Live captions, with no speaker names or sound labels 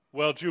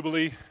Well,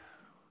 Jubilee,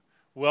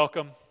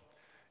 welcome.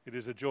 It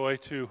is a joy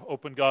to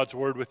open God's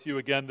Word with you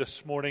again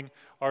this morning.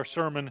 Our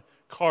sermon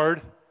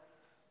card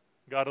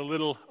got a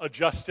little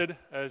adjusted,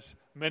 as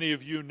many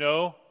of you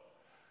know.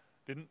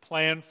 Didn't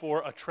plan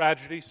for a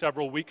tragedy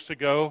several weeks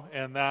ago,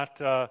 and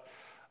that,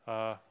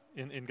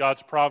 in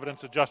God's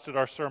providence, adjusted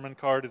our sermon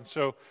card. And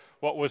so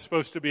what was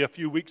supposed to be a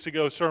few weeks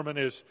ago sermon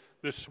is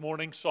this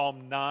morning,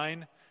 Psalm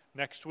 9.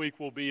 Next week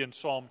will be in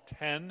Psalm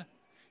 10.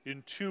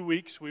 In 2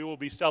 weeks, we will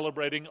be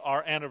celebrating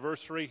our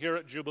anniversary here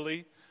at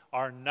Jubilee,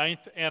 our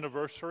 9th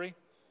anniversary.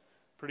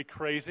 Pretty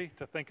crazy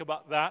to think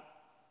about that.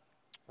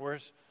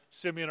 Where's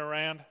Simeon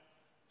Arand?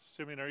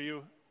 Simeon, are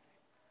you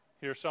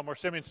here somewhere?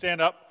 Simeon, stand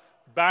up.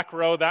 Back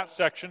row, that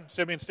section.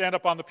 Simeon, stand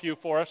up on the pew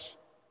for us.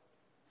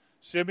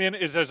 Simeon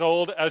is as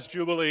old as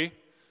Jubilee.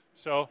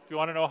 So if you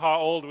want to know how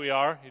old we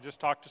are, you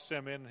just talk to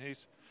Simeon. He's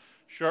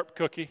a sharp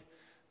cookie.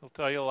 He'll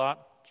tell you a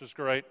lot, which is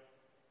great.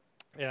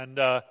 And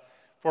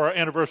for our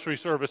anniversary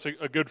service,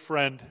 a good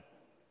friend,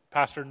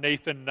 Pastor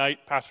Nathan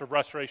Knight, pastor of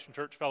Restoration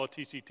Church, fellow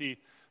TCT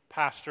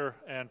pastor,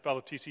 and fellow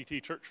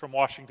TCT church from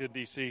Washington,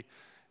 D.C.,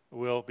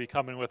 will be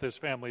coming with his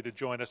family to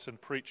join us and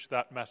preach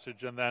that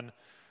message. And then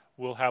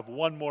we'll have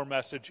one more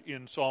message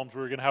in Psalms.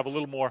 We're going to have a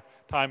little more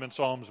time in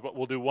Psalms, but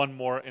we'll do one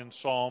more in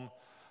Psalm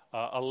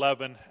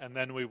 11, and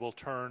then we will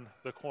turn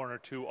the corner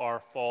to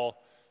our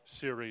fall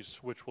series,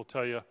 which we'll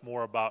tell you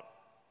more about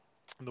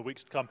in the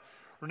weeks to come.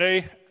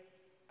 Renee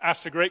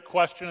asked a great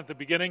question at the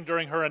beginning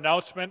during her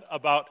announcement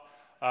about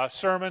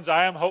sermons.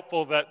 I am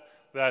hopeful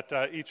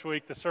that each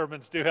week the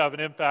sermons do have an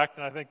impact,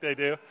 and I think they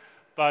do.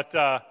 But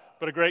a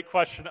great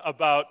question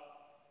about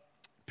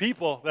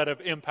people that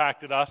have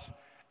impacted us.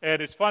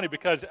 And it's funny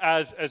because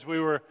as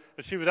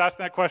she was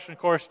asking that question, of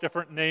course,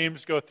 different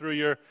names go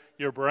through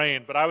your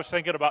brain. But I was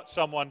thinking about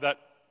someone that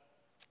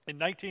in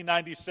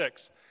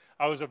 1996,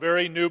 I was a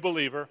very new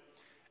believer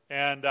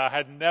and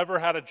had never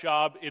had a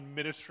job in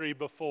ministry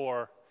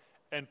before.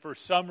 And for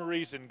some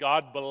reason,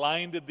 God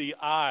blinded the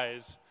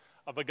eyes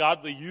of a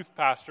godly youth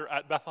pastor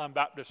at Bethlehem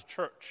Baptist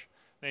Church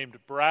named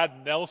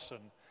Brad Nelson.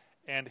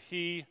 And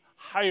he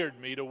hired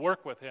me to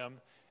work with him.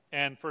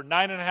 And for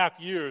 9.5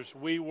 years,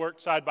 we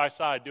worked side by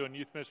side doing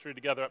youth ministry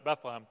together at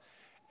Bethlehem.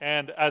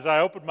 And as I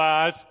opened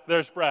my eyes,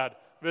 there's Brad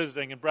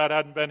visiting. And Brad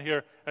hadn't been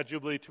here at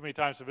Jubilee too many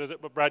times to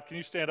visit. But Brad, can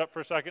you stand up for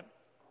a second?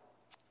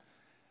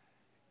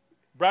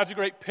 Brad's a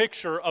great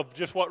picture of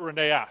just what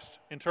Renee asked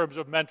in terms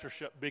of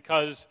mentorship,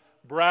 because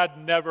Brad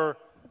never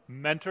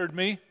mentored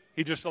me.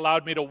 He just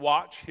allowed me to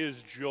watch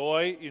his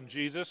joy in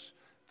Jesus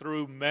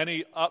through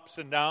many ups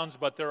and downs.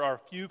 But there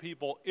are few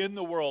people in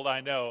the world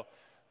I know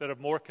that have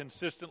more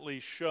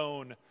consistently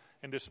shown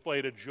and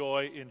displayed a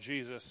joy in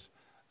Jesus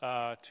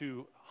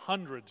to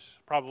hundreds,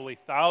 probably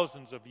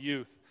thousands of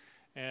youth,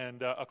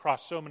 and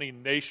across so many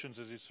nations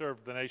as he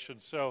served the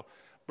nations. So,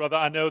 brother,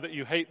 I know that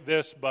you hate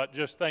this, but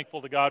just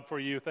thankful to God for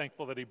you,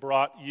 thankful that he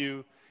brought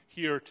you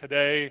here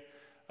today,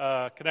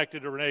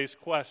 connected to Renee's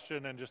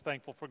question, and just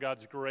thankful for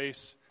God's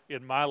grace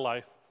in my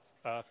life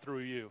through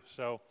you.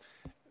 So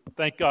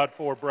thank God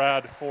for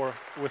Brad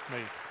with me.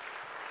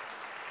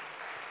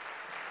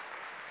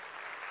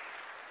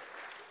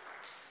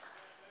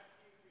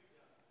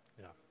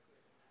 Yeah,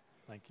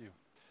 thank you.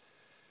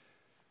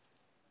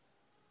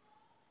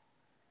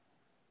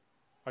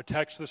 Our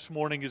text this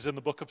morning is in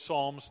the book of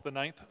Psalms, the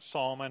 9th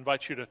Psalm. I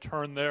invite you to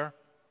turn there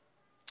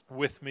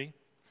with me.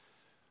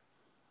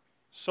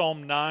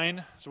 Psalm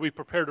 9, as we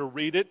prepare to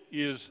read it,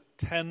 is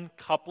 10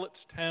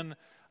 couplets, 10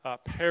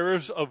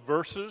 pairs of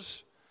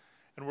verses.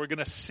 And we're going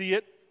to see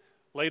it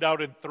laid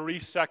out in 3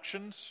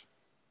 sections.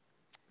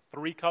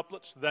 3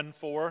 couplets, then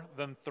 4,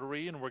 then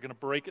 3. And we're going to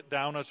break it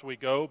down as we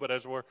go. But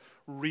as we're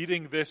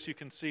reading this, you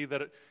can see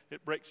that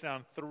it breaks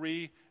down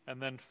 3 and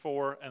then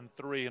 4 and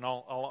 3. And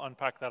I'll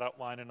unpack that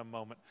outline in a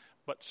moment.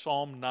 But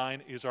Psalm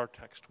 9 is our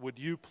text. Would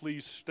you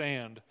please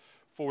stand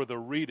for the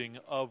reading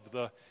of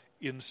the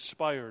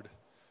inspired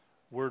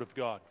Word of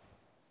God?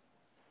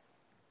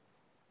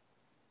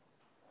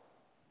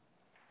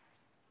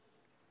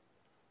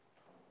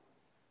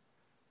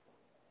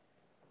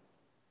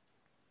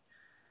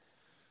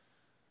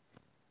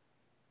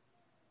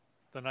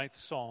 The 9th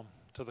Psalm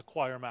to the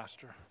choir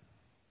master,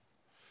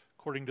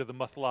 according to the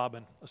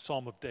Mathlaban, a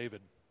psalm of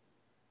David.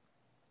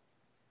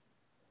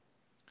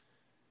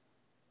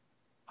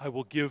 I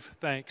will give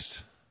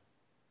thanks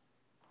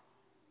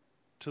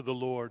to the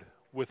Lord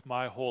with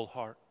my whole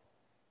heart.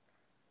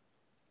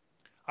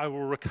 I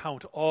will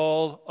recount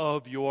all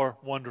of your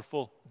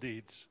wonderful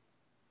deeds.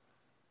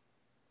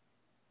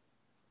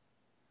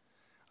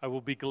 I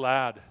will be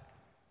glad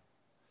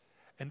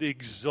and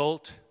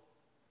exult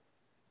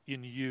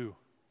in you.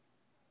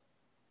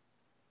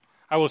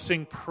 I will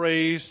sing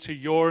praise to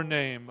your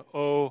name,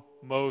 O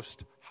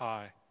Most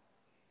High.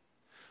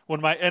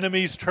 When my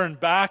enemies turn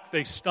back,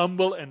 they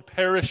stumble and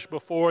perish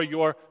before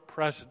your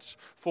presence.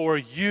 For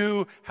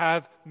you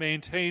have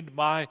maintained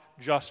my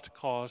just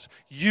cause.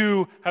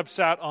 You have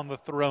sat on the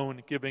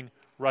throne giving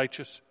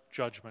righteous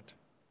judgment.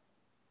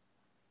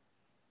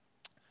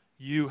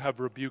 You have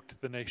rebuked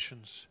the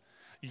nations.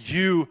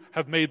 You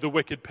have made the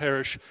wicked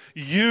perish.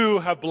 You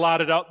have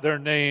blotted out their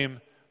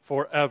name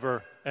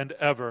forever and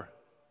ever.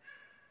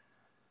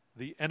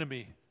 The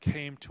enemy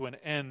came to an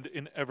end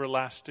in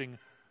everlasting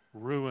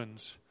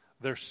ruins.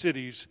 Their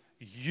cities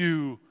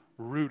you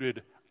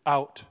rooted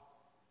out.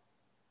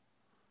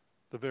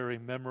 The very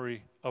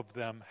memory of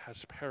them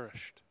has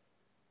perished.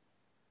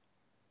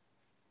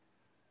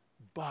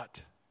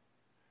 But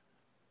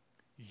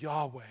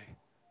Yahweh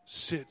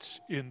sits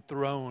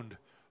enthroned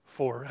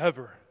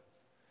forever.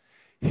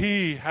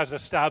 He has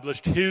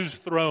established His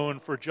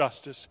throne for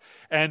justice,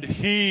 and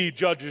He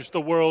judges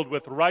the world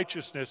with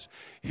righteousness.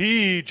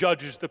 He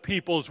judges the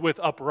peoples with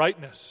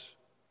uprightness.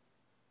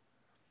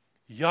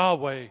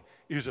 Yahweh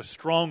is a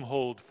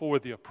stronghold for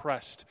the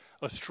oppressed,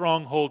 a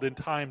stronghold in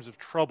times of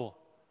trouble.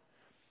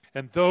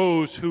 And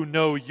those who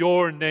know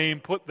your name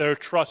put their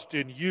trust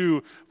in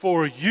you,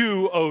 for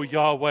you, O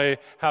Yahweh,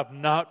 have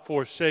not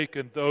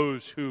forsaken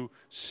those who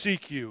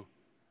seek you.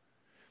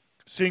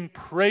 Sing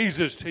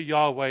praises to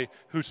Yahweh,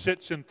 who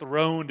sits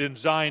enthroned in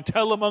Zion.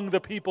 Tell among the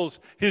peoples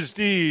His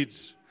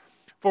deeds.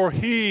 For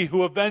He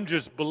who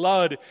avenges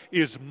blood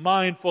is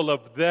mindful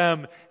of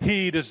them.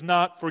 He does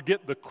not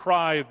forget the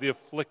cry of the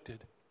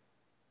afflicted.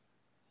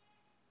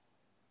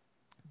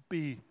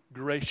 Be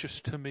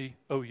gracious to me,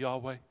 O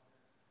Yahweh.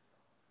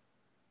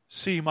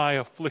 See my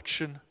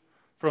affliction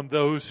from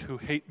those who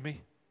hate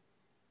me.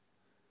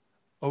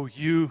 O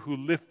you who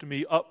lift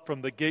me up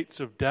from the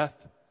gates of death,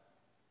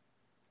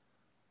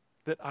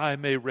 that I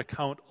may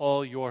recount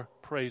all your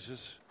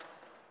praises,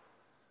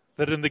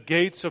 that in the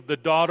gates of the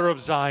daughter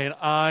of Zion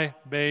I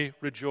may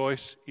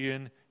rejoice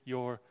in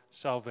your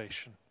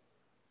salvation.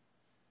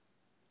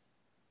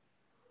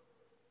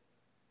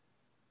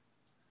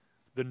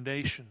 The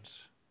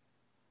nations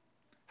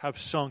have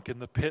sunk in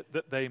the pit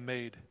that they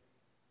made.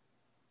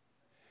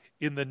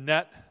 In the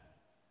net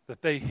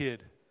that they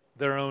hid,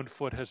 their own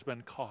foot has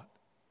been caught.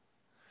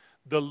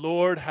 The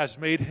Lord has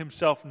made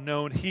Himself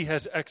known. He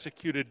has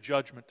executed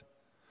judgment.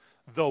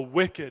 The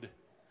wicked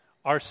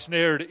are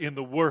snared in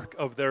the work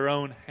of their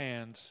own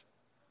hands.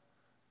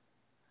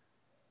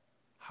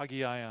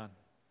 Hagion,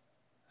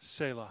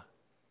 Selah.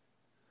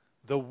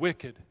 The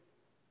wicked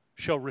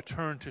shall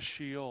return to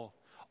Sheol.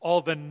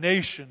 All the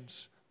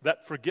nations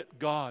that forget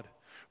God.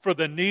 For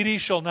the needy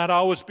shall not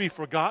always be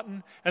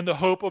forgotten, and the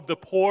hope of the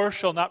poor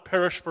shall not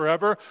perish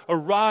forever.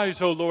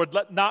 Arise, O Lord,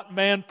 let not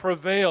man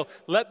prevail.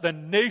 Let the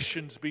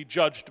nations be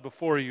judged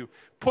before you.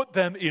 Put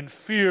them in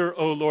fear,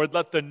 O Lord.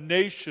 Let the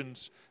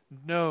nations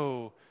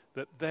know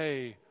that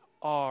they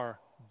are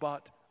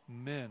but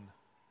men.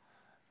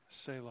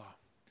 Selah.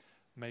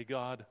 May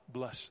God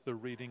bless the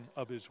reading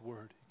of His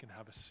word. You can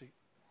have a seat.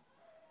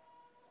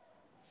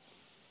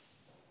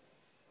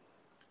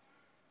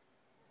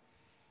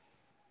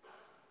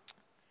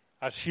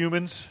 As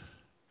humans,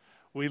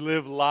 we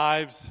live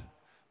lives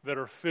that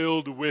are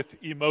filled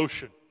with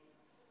emotion.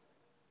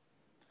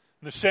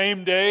 In the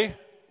same day,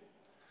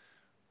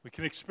 we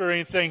can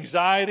experience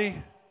anxiety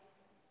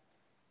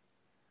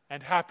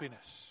and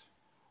happiness.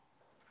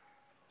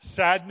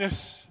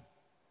 Sadness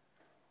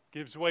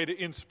gives way to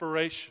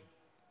inspiration,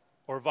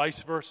 or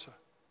vice versa.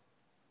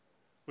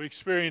 We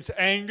experience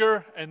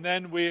anger, and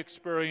then we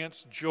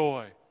experience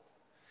joy.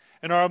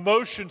 And our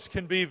emotions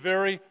can be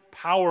very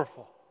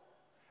powerful.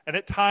 And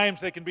at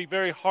times they can be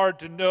very hard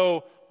to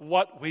know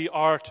what we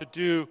are to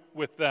do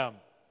with them.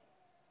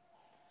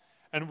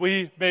 And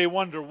we may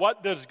wonder,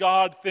 what does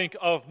God think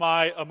of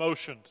my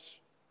emotions?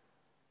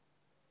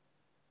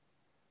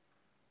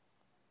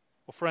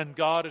 Well, friend,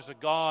 God is a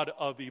God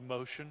of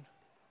emotion.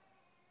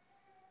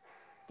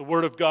 The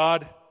Word of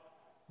God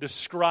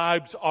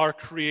describes our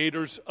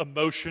Creator's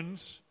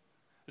emotions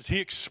as He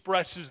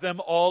expresses them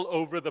all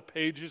over the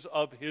pages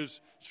of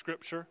His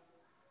Scripture.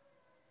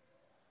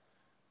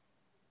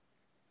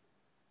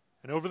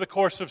 And over the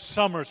course of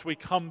summers, we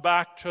come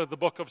back to the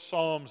book of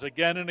Psalms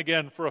again and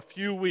again for a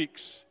few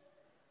weeks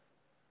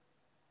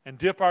and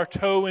dip our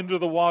toe into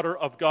the water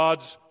of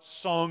God's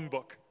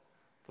songbook.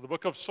 For the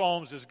book of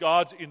Psalms is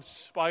God's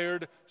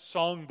inspired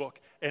songbook,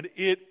 and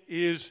it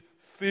is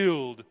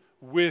filled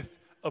with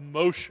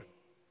emotion.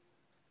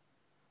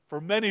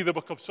 For many, the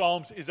book of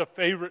Psalms is a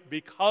favorite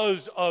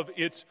because of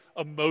its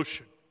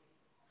emotion,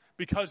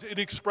 because it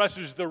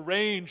expresses the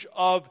range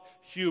of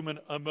human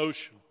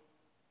emotion.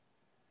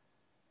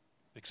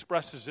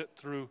 Expresses it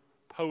through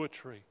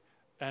poetry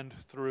and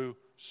through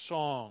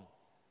song.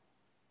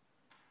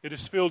 It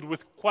is filled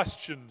with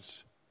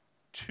questions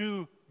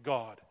to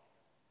God.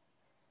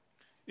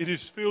 It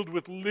is filled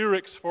with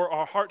lyrics for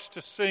our hearts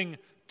to sing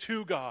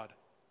to God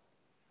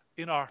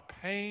in our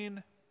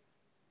pain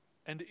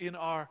and in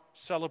our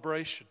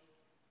celebration.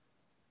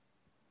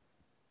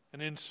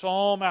 And in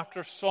psalm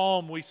after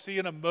psalm, we see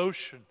an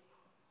emotion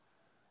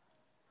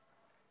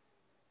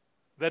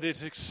that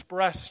is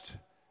expressed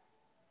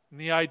in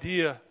the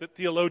idea that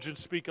theologians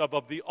speak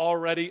of the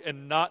already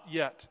and not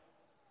yet.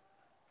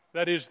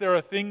 That is, there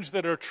are things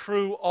that are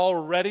true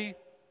already,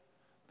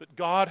 that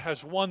God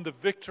has won the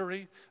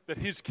victory, that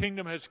His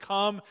kingdom has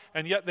come,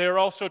 and yet they are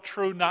also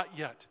true not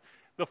yet.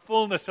 The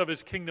fullness of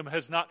his kingdom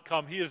has not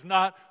come. He is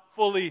not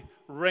fully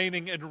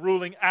reigning and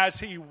ruling as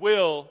he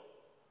will,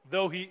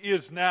 though he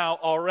is now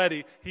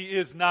already. He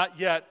is not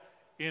yet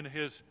in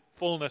his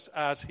fullness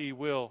as he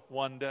will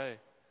one day.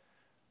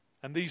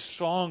 And these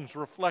songs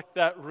reflect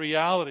that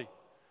reality,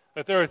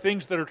 that there are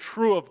things that are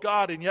true of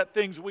God and yet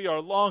things we are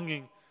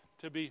longing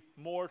to be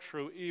more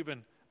true,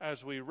 even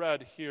as we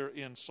read here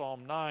in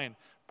Psalm 9.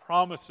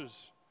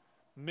 Promises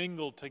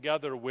mingled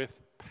together with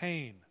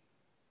pain.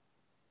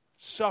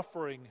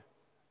 Suffering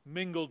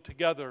mingled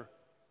together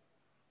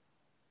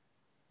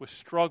with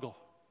struggle.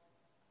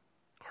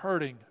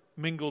 Hurting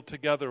mingled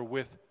together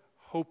with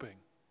hoping.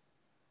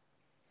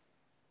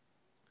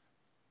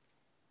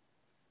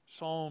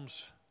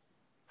 Psalms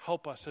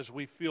help us as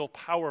we feel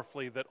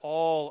powerfully that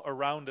all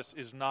around us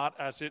is not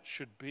as it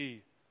should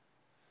be.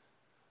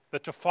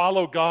 That to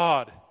follow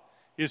God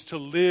is to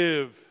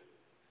live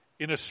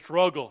in a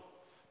struggle,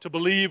 to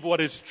believe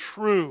what is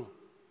true.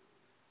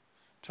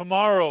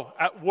 Tomorrow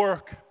at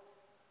work,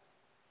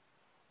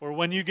 or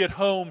when you get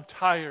home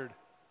tired,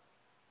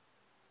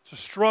 it's a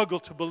struggle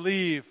to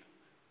believe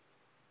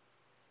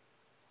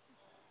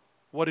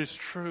what is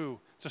true.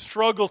 It's a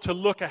struggle to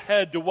look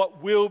ahead to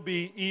what will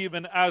be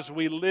even as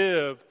we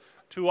live,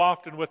 too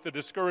often with the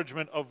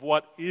discouragement of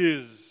what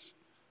is.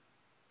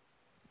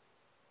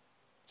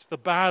 It's the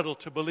battle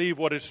to believe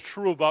what is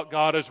true about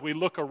God as we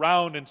look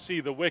around and see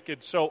the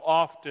wicked so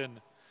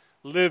often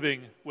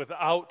living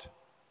without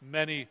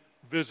many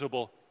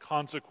visible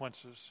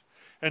consequences.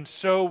 And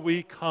so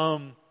we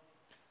come,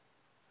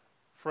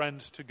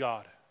 friends, to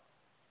God.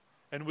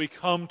 And we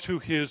come to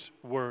His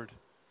Word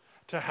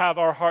to have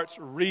our hearts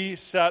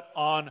reset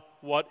on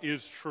what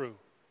is true.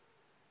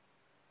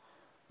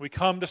 We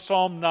come to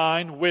Psalm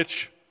 9,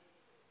 which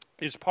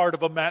is part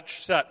of a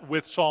match set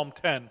with Psalm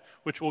 10,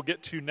 which we'll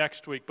get to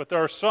next week. But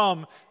there are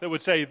some that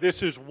would say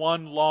this is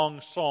one long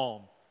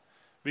psalm,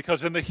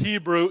 because in the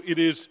Hebrew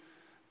it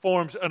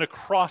forms an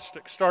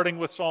acrostic, starting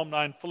with Psalm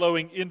 9,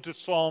 flowing into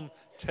Psalm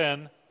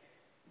 10,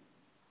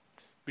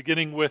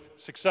 beginning with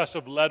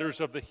successive letters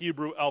of the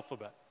Hebrew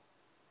alphabet.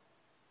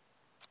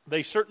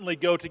 They certainly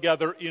go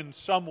together in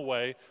some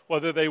way.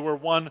 Whether they were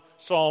one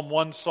psalm,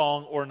 one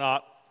song or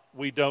not,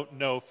 we don't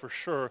know for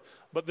sure.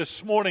 But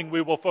this morning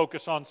we will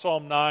focus on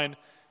Psalm 9,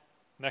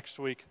 next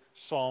week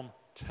Psalm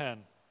 10.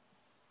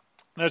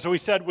 And as we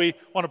said, we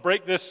want to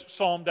break this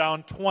psalm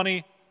down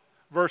 20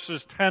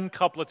 verses, 10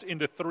 couplets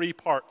into 3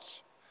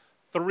 parts.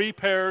 3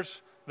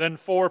 pairs, then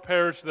 4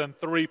 pairs, then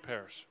 3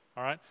 pairs.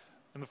 All right?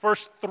 In the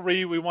first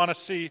 3, we want to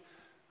see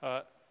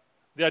the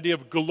idea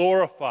of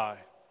glorify.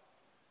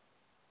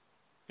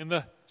 In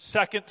the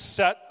second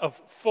set of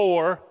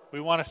 4, we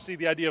want to see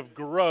the idea of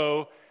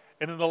grow.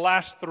 And in the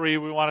last 3,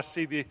 we want to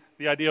see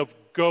the idea of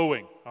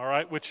going. All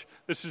right? Which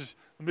this is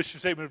the mission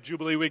statement of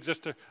Jubilee. We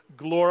exist to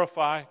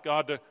glorify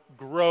God, to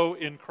grow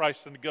in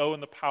Christ, and to go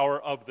in the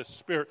power of the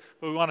Spirit.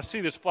 But we want to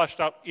see this fleshed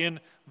out in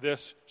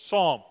this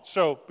psalm.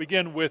 So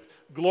begin with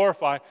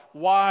glorify.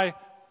 Why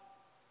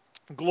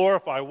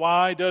glorify?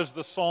 Why does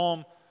the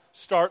psalm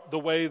start the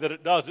way that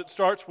it does? It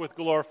starts with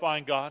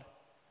glorifying God.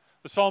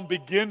 The psalm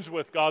begins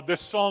with God.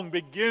 This song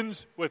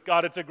begins with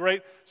God. It's a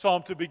great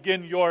psalm to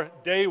begin your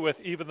day with,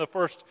 even the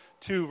first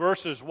 2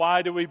 verses.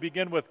 Why do we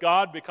begin with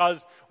God?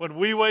 Because when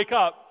we wake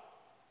up,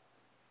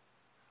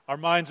 our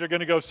minds are going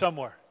to go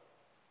somewhere.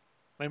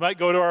 They might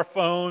go to our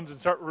phones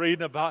and start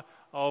reading about,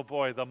 oh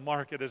boy, the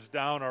market is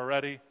down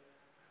already.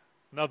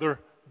 Another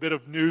bit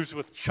of news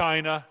with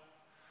China.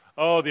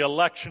 Oh, the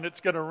election,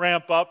 it's going to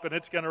ramp up and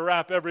it's going to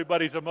wrap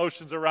everybody's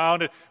emotions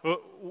around it.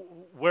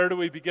 Where do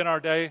we begin our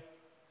day?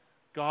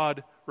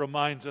 God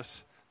reminds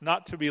us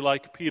not to be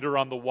like Peter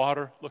on the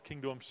water,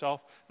 looking to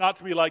himself, not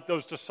to be like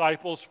those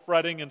disciples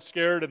fretting and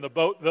scared in the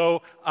boat,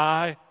 though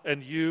I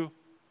and you,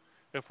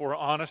 if we're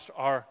honest,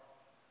 are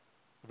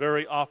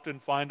very often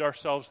find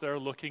ourselves there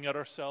looking at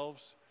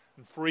ourselves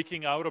and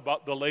freaking out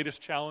about the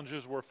latest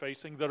challenges we're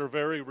facing that are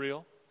very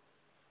real,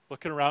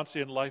 looking around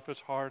seeing life is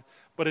hard.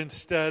 But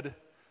instead,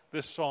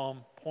 this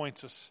psalm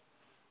points us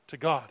to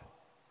God.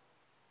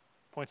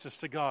 Points us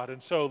to God.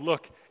 And so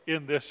look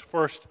in this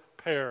first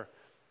pair,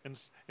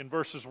 in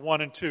verses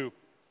 1 and 2.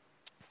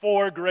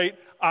 4 great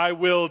I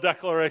will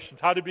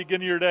declarations. How to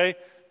begin your day?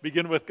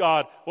 Begin with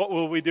God. What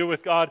will we do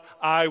with God?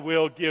 I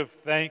will give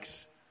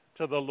thanks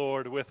to the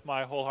Lord with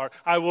my whole heart.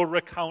 I will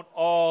recount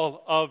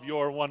all of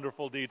your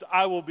wonderful deeds.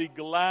 I will be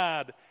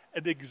glad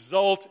and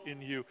exult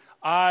in you.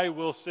 I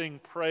will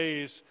sing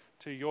praise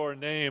to your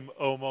name,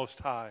 O Most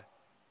High.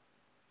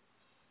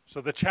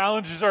 So the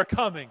challenges are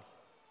coming.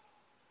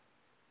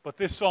 But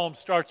this psalm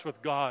starts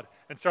with God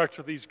and starts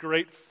with these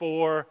great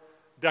 4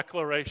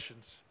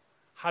 declarations.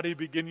 How do you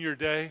begin your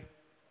day?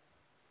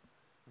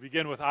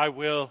 Begin with I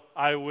will,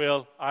 I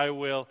will, I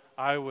will,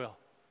 I will.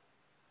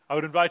 I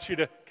would invite you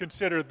to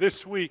consider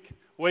this week,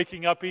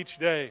 waking up each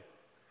day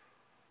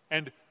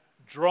and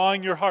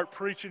drawing your heart,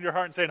 preaching your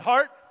heart and saying,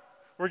 heart,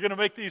 we're going to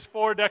make these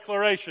 4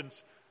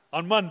 declarations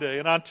on Monday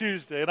and on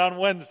Tuesday and on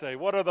Wednesday.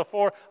 What are the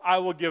 4? I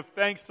will give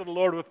thanks to the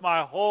Lord with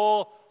my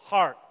whole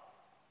heart.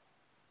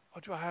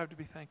 What do I have to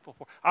be thankful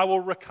for? I will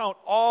recount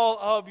all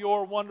of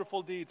your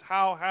wonderful deeds.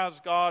 How has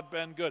God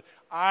been good?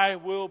 I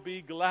will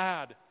be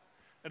glad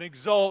and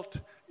exult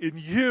in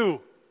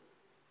you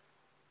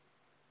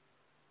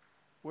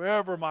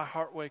wherever my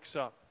heart wakes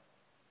up.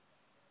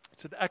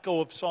 It's an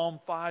echo of Psalm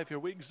 5 here.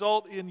 We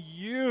exult in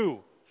you.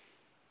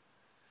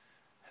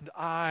 And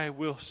I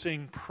will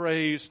sing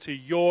praise to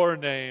your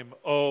name,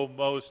 O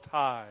Most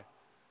High.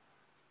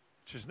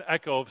 Which is an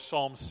echo of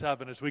Psalm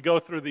 7. As we go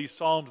through these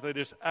Psalms, they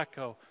just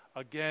echo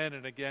again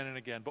and again and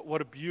again. But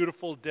what a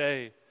beautiful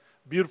day,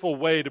 beautiful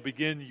way to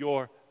begin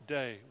your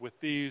day with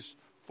these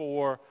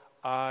 4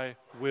 I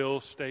will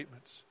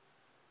statements.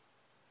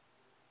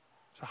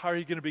 So how are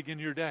you going to begin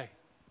your day?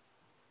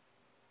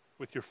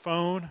 With your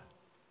phone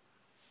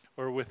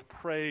or with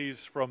praise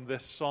from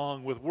this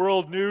song? With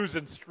world news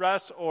and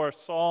stress or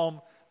Psalm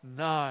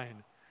 9?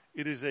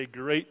 It is a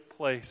great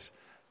place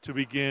to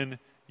begin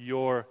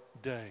your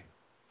day.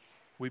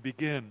 We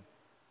begin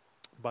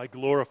by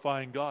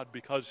glorifying God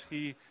because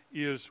He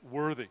is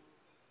worthy.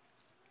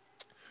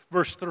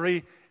 Verse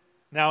 3,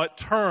 now it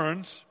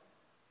turns,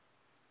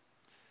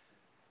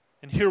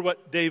 and hear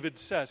what David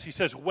says. He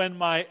says, when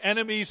my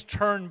enemies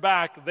turn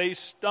back, they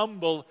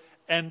stumble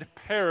and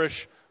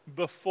perish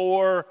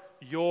before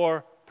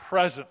your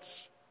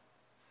presence.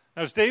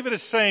 Now, as David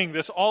is saying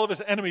this, all of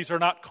his enemies are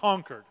not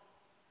conquered.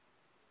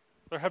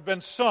 There have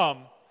been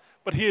some,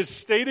 but he is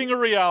stating a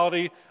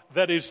reality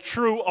that is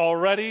true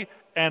already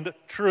and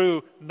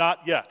true not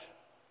yet.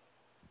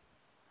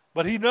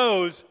 But he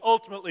knows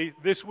ultimately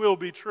this will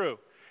be true.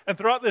 And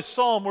throughout this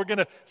psalm, we're going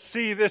to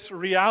see this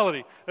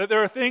reality, that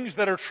there are things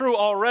that are true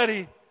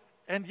already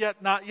and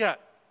yet not yet.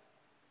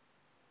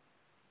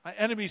 My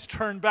enemies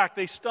turn back.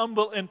 They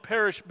stumble and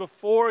perish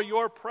before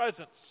your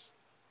presence.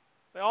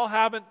 They all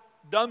haven't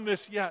done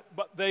this yet,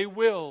 but they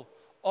will.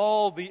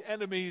 All the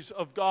enemies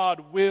of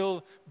God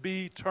will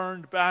be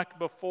turned back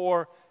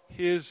before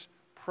His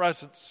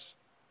presence.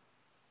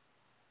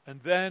 And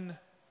then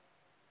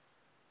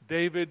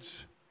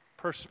David's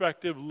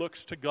perspective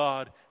looks to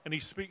God, and he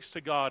speaks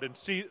to God. And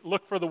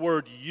look for the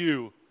word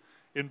you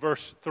in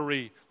verse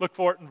 3. Look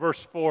for it in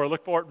verse 4.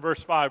 Look for it in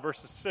verse 5,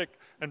 verses 6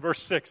 and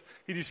verse 6.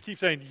 He just keeps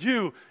saying,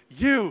 you.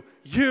 And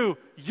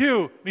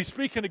he's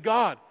speaking to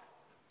God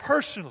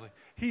personally.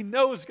 He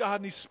knows God,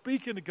 and he's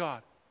speaking to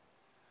God.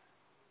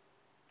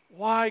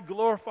 Why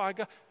glorify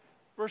God?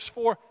 Verse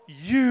 4,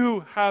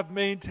 you have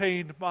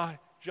maintained my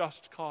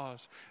just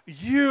cause.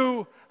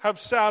 You have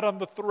sat on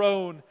the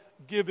throne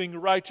giving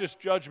righteous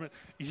judgment.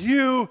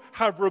 You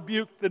have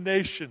rebuked the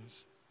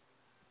nations.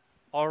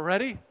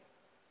 Already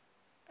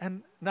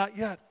and not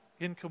yet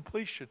in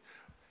completion.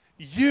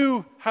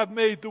 You have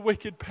made the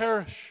wicked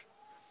perish.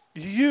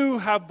 You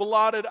have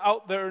blotted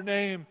out their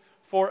name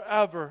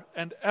forever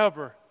and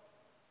ever.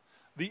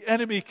 The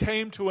enemy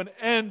came to an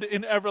end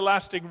in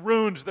everlasting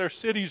ruins. Their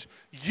cities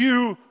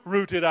you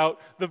rooted out.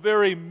 The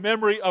very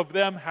memory of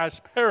them has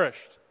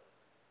perished.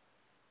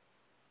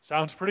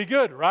 Sounds pretty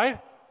good, right?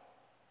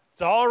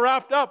 It's all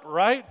wrapped up,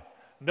 right?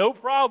 No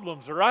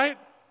problems, right?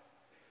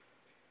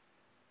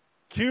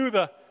 Cue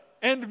the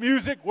end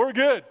music, we're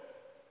good.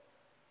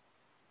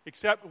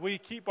 Except we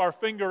keep our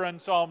finger on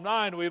Psalm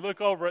 9, we look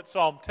over at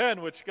Psalm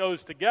 10, which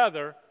goes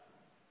together.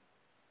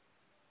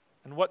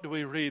 And what do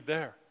we read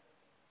there?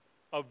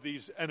 Of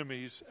these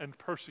enemies and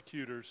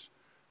persecutors,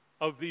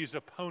 of these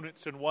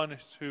opponents and ones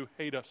who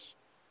hate us.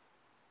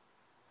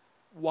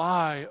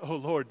 Why, O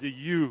Lord, do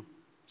you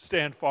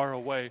stand far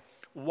away?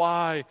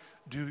 Why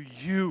do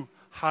you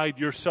hide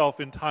yourself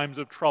in times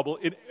of trouble?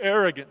 In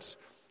arrogance,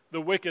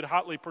 the wicked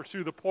hotly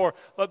pursue the poor.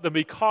 Let them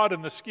be caught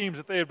in the schemes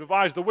that they have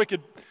devised. The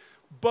wicked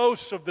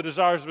boasts of the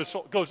desires of his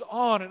soul. It goes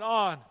on and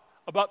on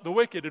about the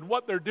wicked and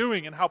what they're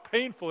doing and how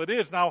painful it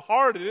is and how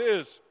hard it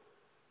is.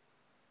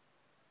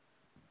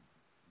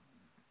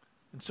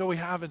 And so we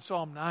have in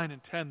Psalm 9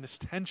 and 10 this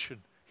tension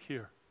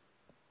here.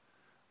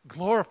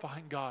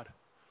 Glorifying God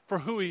for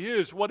who He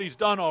is, what He's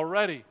done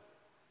already,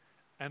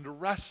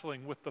 and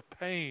wrestling with the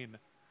pain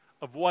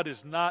of what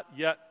is not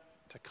yet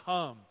to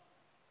come.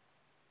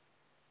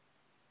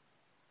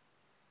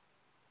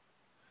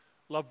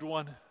 Loved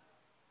one,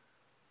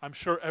 I'm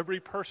sure every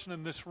person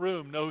in this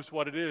room knows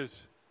what it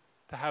is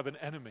to have an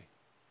enemy,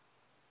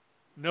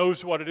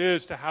 knows what it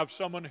is to have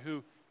someone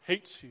who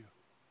hates you,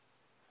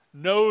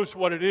 knows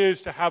what it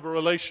is to have a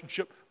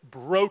relationship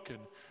broken,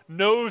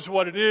 knows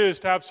what it is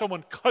to have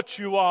someone cut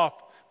you off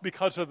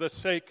because of the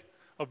sake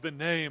of the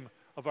name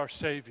of our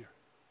Savior.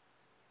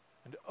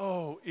 And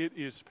oh, it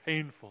is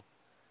painful.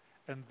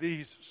 And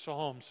these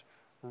Psalms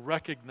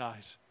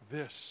recognize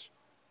this.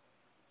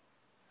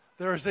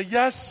 There is a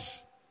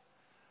yes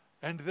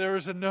and there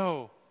is a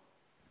no.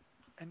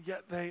 And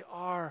yet they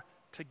are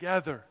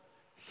together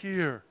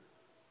here,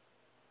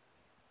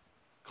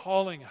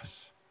 calling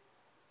us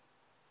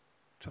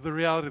to the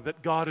reality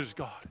that God is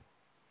God.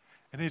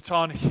 And it's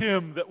on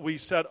Him that we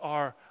set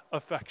our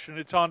affection.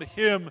 It's on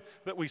Him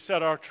that we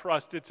set our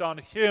trust. It's on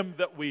Him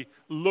that we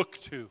look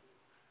to,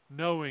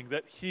 knowing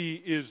that He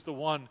is the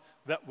one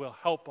that will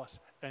help us.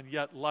 And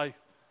yet life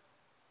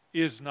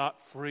is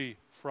not free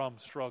from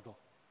struggle.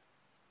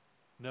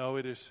 No,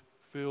 it is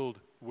filled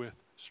with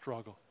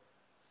struggle.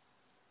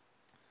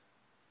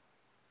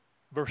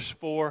 Verse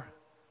 4,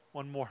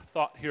 one more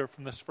thought here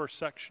from this first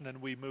section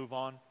and we move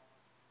on.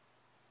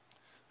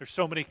 There's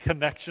so many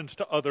connections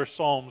to other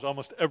Psalms.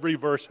 Almost every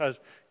verse has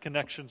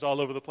connections all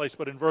over the place.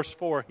 But in verse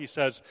 4, he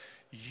says,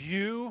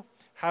 you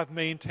have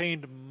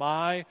maintained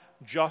my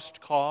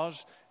just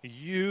cause.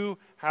 You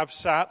have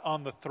sat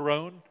on the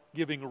throne,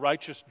 giving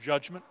righteous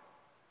judgment.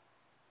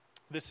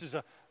 This is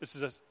a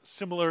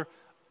similar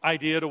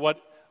idea to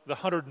what the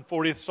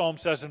 140th Psalm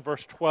says in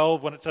verse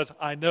 12 when it says,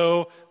 I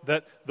know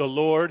that the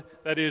Lord,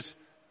 that is,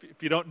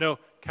 if you don't know,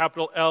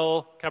 capital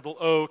L, capital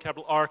O,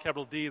 capital R,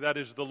 capital D, that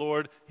is the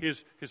Lord,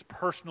 his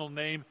personal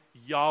name,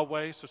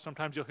 Yahweh. So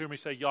sometimes you'll hear me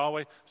say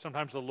Yahweh,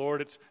 sometimes the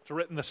Lord. It's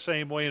written the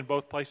same way in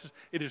both places.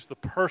 It is the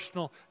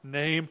personal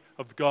name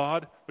of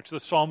God, which the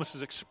psalmist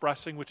is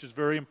expressing, which is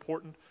very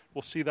important.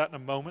 We'll see that in a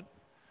moment.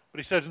 But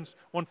he says in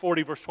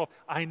 140 verse 12,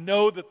 I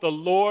know that the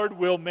Lord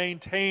will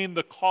maintain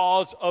the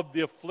cause of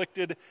the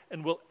afflicted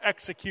and will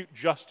execute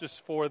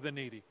justice for the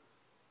needy.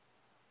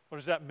 What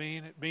does that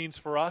mean? It means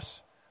for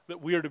us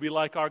that we are to be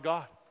like our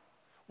God.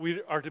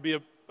 We are to be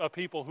a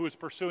people who is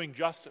pursuing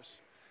justice,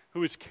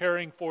 who is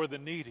caring for the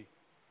needy.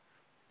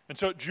 And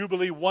so at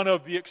Jubilee, one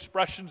of the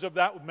expressions of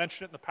that, we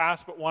mentioned it in the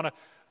past, but want to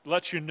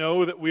let you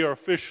know that we are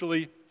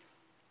officially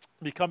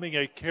becoming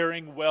a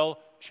caring, well,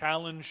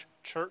 challenge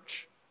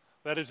church.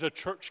 That is a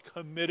church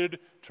committed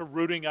to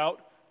rooting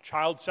out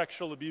child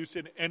sexual abuse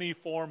in any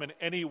form, in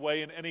any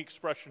way, in any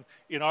expression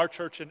in our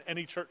church and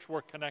any church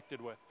we're connected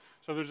with.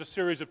 So there's a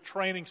series of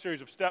training,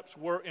 series of steps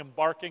we're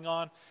embarking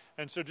on.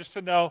 And so just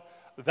to know,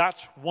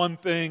 that's one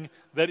thing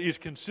that is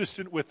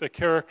consistent with the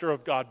character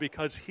of God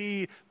because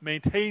He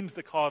maintains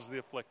the cause of the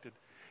afflicted.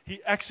 He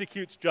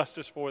executes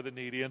justice for the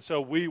needy. And so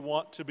we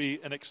want to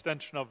be an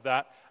extension of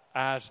that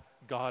as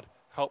God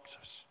helps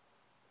us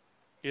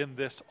in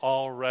this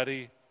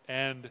already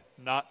and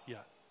not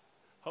yet.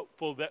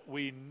 Hopeful that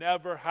we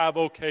never have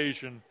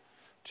occasion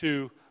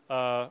to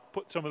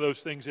put some of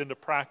those things into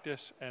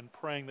practice and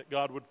praying that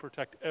God would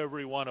protect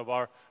every one of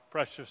our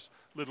precious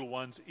little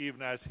ones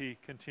even as He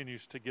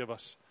continues to give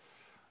us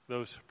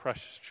those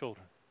precious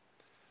children.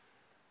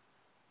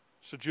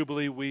 So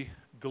Jubilee, we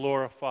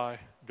glorify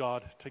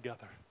God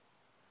together.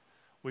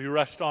 We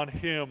rest on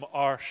Him,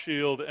 our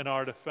shield and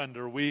our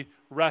defender. We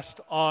rest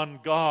on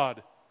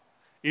God.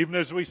 Even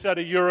as we said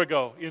a year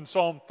ago in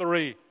Psalm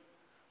 3,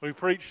 we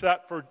preached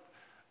that for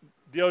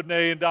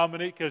Diodne and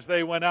Dominique as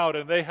they went out,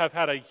 and they have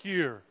had a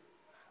year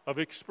of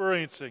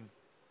experiencing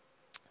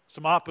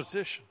some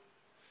opposition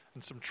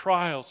and some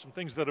trials, some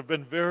things that have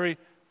been very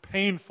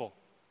painful.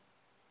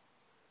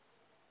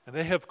 And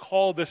they have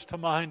called this to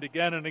mind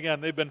again and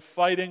again. They've been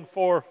fighting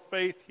for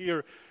faith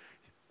here,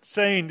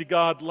 saying to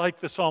God, like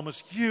the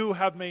psalmist, you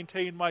have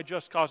maintained my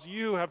just cause.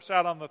 You have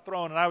sat on the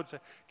throne. And I would say,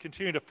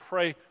 continue to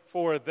pray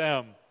for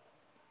them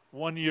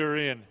 1 year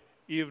in,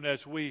 even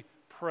as we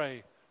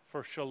pray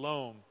for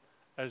shalom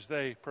as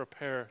they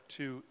prepare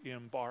to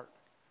embark.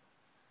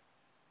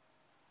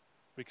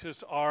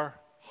 Because our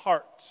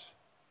hearts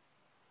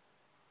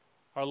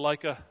are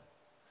like a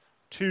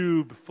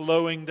tube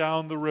flowing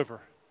down the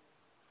river.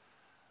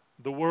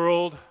 The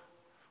world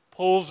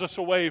pulls us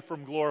away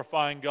from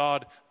glorifying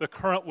God. The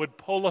current would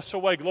pull us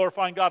away.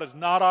 Glorifying God is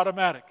not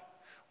automatic.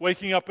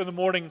 Waking up in the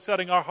morning and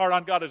setting our heart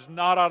on God is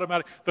not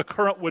automatic. The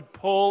current would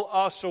pull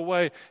us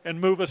away and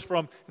move us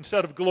from,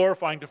 instead of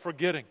glorifying, to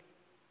forgetting.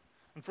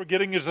 And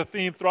forgetting is a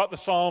theme throughout the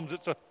Psalms.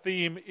 It's a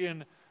theme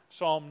in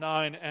Psalm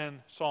 9 and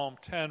Psalm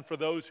 10. For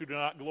those who do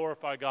not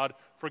glorify God,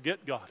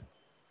 forget God.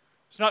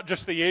 It's not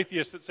just the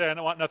atheists that say, I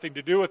don't want nothing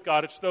to do with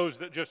God. It's those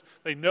that just,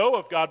 they know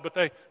of God, but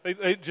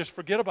they just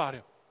forget about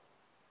Him.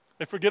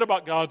 They forget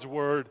about God's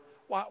Word.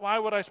 Why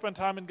would I spend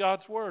time in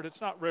God's Word?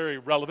 It's not very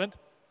relevant,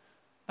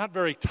 not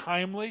very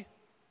timely.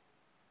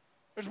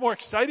 There's more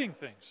exciting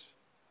things,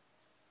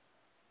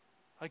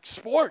 like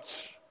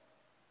sports.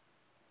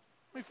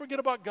 We forget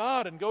about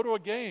God and go to a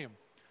game.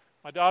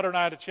 My daughter and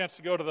I had a chance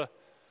to go to the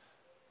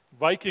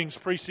Vikings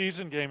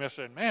preseason game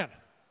yesterday. And man,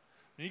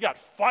 you got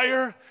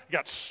fire, you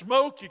got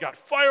smoke, you got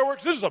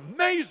fireworks. This is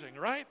amazing,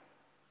 right?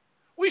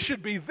 We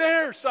should be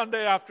there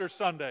Sunday after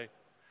Sunday,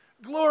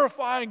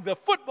 glorifying the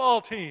football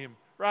team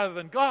rather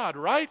than God,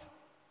 right?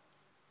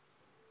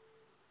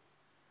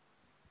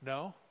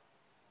 No.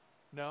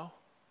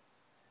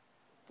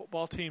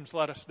 Football teams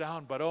let us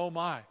down, but oh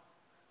my,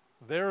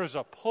 there is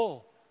a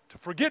pull to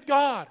forget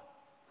God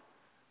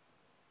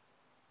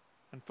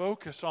and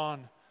focus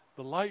on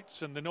the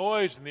lights and the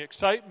noise and the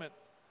excitement,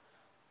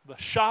 the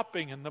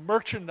shopping and the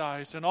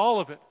merchandise and all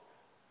of it,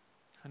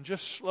 and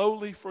just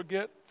slowly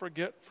forget.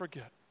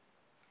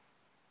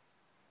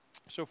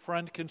 So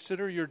friend,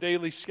 consider your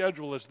daily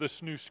schedule as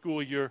this new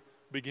school year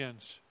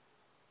begins.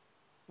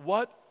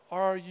 What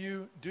are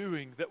you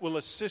doing that will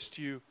assist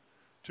you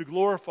to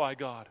glorify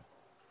God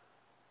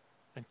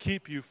and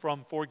keep you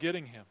from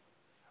forgetting Him?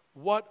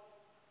 What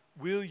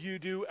will you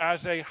do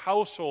as a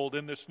household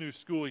in this new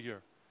school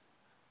year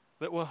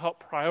that will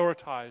help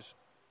prioritize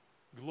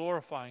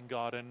glorifying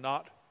God and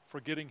not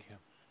forgetting Him?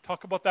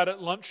 Talk about that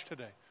at lunch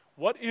today.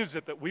 What is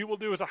it that we will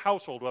do as a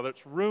household, whether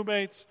it's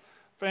roommates,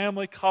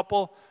 family,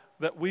 couple,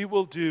 that we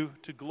will do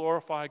to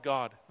glorify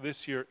God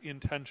this year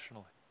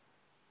intentionally?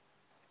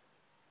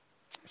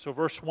 So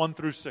verse 1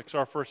 through 6,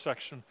 our first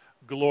section,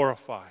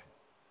 glorify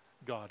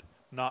God,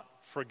 not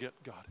forget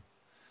God.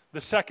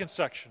 The second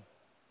section,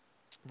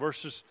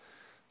 verses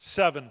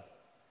 7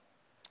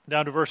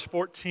 down to verse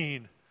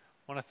 14,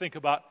 I want to think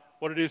about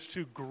what it is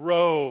to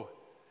grow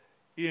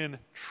in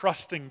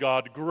trusting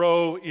God,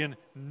 grow in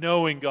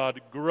knowing God,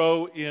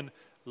 grow in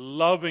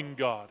loving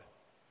God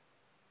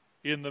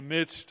in the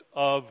midst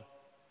of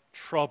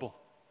trouble.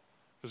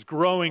 Because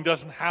growing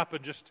doesn't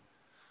happen just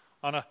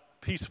on a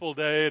peaceful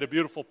day at a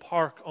beautiful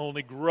park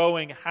only.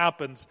 Growing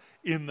happens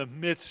in the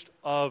midst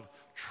of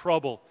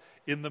trouble,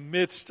 in the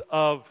midst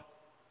of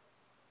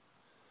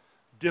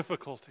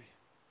difficulty.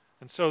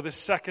 And so this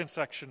second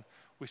section,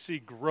 we see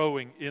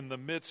growing in the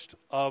midst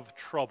of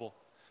trouble.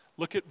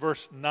 Look at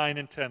verse 9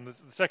 and 10. The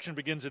section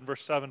begins in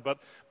verse 7, but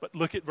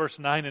look at verse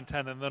 9 and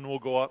 10, and then we'll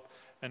go up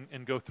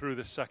and go through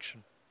this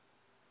section.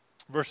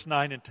 Verse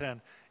 9 and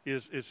 10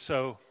 is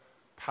so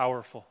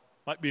powerful.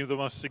 Might be the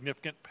most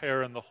significant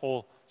pair in the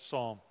whole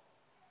psalm.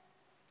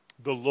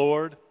 The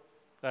Lord,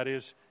 that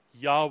is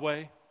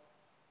Yahweh,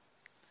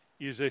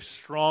 is a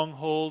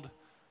stronghold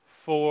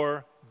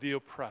for the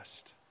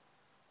oppressed.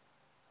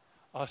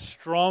 A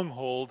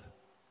stronghold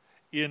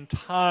in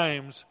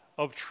times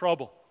of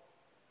trouble.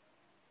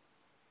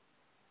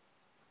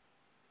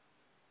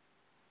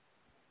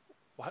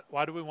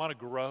 Why do we want to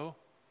grow?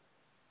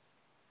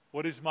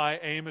 What is my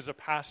aim as a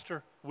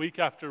pastor week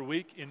after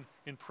week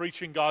in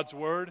preaching God's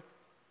word?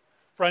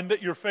 Friend,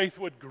 that your faith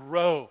would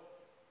grow,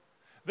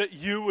 that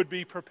you would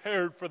be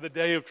prepared for the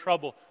day of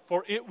trouble,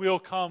 for it will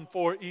come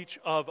for each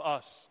of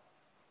us.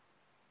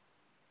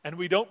 And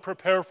we don't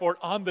prepare for it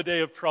on the day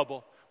of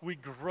trouble. We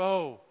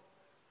grow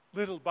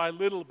little by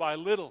little by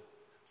little.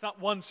 It's not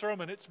one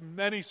sermon, it's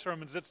many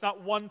sermons. It's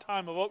not one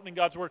time of opening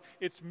God's word,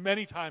 it's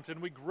many times.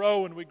 And we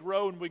grow and we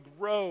grow and we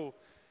grow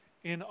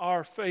in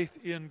our faith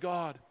in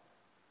God.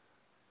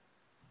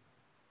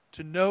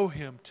 To know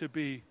Him to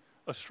be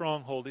a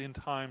stronghold in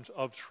times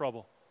of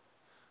trouble.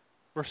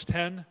 Verse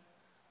 10,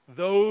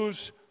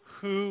 those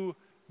who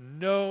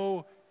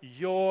know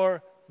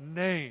your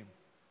name.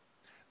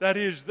 That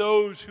is,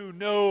 those who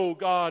know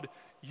God,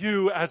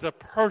 you as a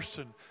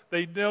person.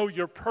 They know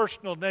your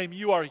personal name.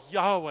 You are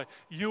Yahweh.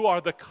 You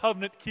are the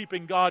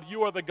covenant-keeping God.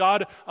 You are the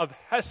God of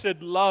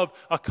Hesed love,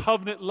 a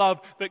covenant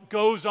love that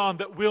goes on,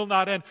 that will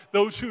not end.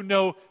 Those who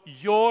know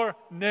your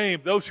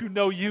name, those who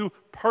know you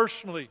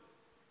personally,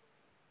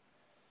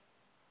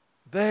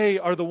 they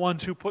are the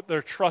ones who put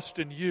their trust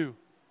in you.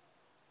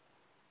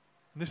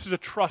 And this is a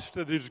trust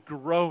that is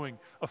growing,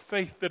 a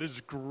faith that is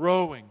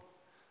growing.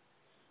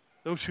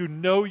 Those who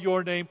know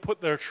your name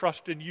put their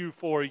trust in you,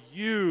 for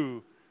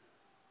you,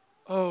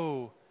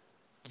 oh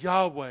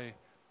Yahweh,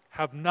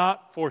 have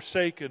not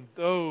forsaken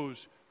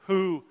those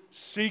who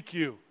seek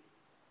you.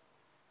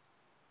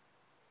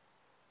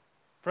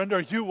 Friend, are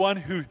you one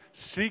who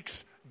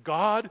seeks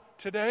God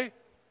today?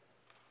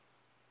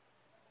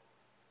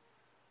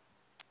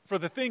 For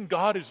the thing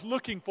God is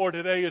looking for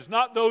today is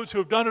not those who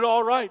have done it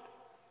all right.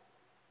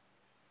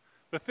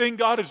 The thing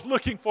God is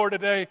looking for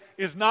today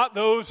is not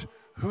those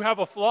who have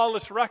a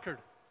flawless record.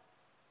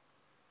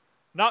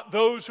 Not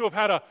those who have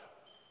had a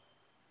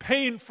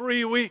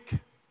pain-free week.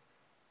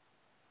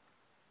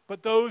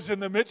 But those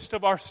in the midst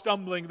of our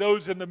stumbling,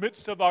 those in the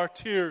midst of our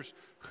tears,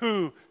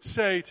 who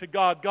say to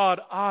God, God,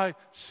 I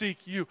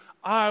seek you.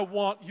 I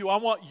want you. I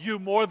want you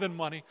more than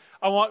money.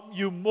 I want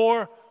you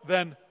more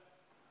than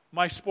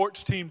my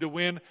sports team to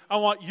win. I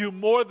want you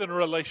more than a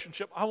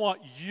relationship. I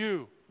want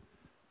you.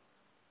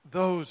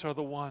 Those are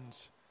the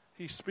ones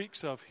he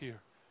speaks of here.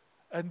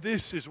 And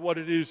this is what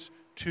it is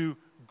to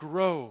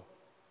grow.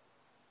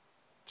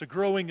 It's a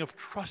growing of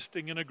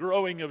trusting and a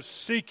growing of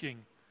seeking.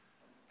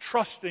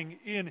 Trusting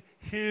in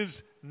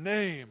his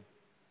name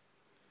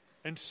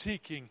and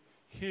seeking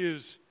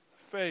his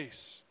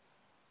face.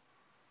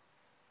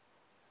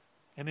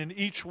 And in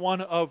each one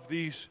of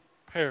these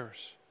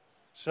pairs,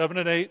 7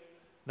 and 8,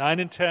 9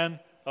 and 10,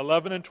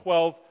 11 and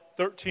 12,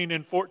 13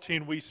 and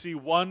 14, we see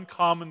one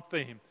common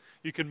theme.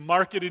 You can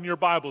mark it in your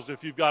Bibles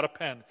if you've got a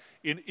pen.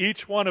 In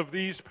each one of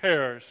these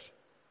pairs,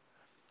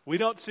 we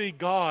don't see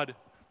God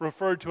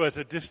referred to as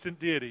a distant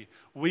deity.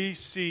 We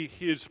see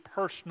his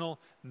personal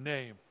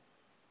name.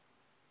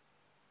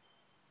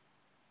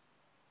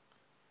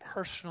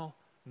 Personal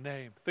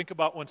name. Think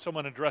about when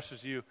someone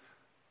addresses you,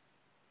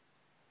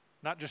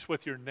 not just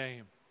with your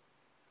name,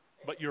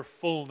 but your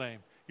full name,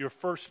 your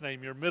first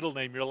name, your middle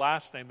name, your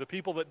last name. The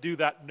people that do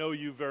that know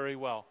you very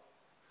well.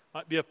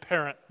 Might be a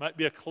parent, might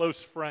be a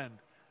close friend.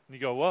 And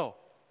you go, whoa,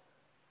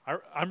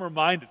 I'm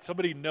reminded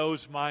somebody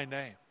knows my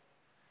name.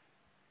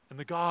 And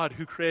the God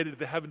who created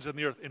the heavens and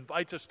the earth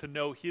invites us to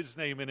know his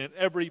name. And in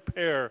every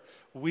pair,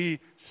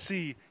 we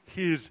see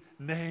his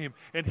name.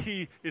 And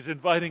he is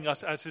inviting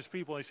us as his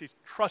people. And he says,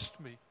 trust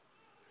me.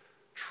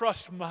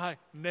 Trust my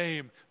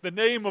name. The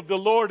name of the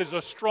Lord is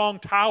a strong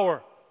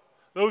tower.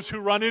 Those who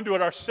run into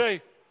it are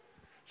safe.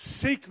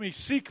 Seek me,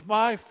 seek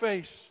my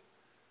face.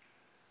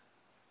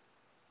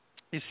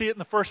 You see it in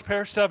the first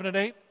pair, 7 and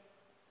 8.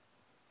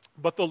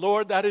 But the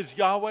Lord, that is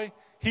Yahweh,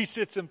 He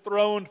sits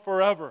enthroned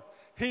forever.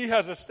 He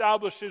has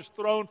established His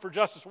throne for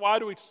justice. Why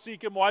do we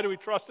seek Him? Why do we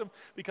trust Him?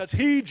 Because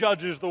He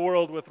judges the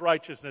world with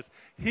righteousness.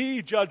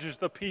 He judges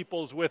the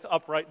peoples with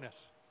uprightness.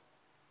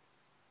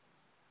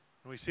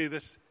 And we see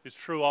this is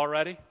true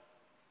already.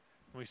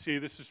 And we see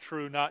this is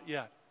true not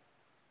yet.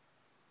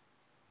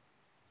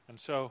 And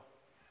so,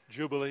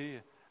 Jubilee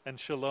and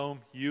Shalom,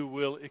 you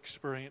will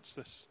experience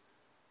this.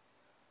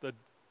 The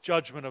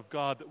judgment of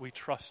God that we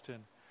trust in,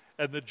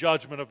 and the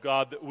judgment of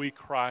God that we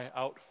cry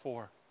out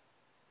for.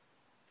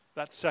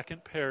 That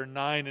second pair,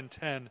 9 and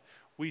 10,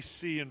 we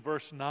see in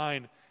verse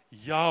 9,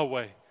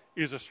 Yahweh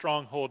is a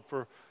stronghold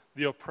for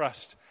the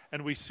oppressed.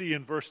 And we see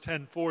in verse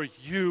 10, for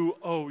you,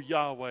 O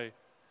Yahweh,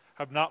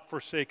 have not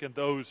forsaken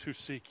those who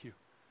seek you.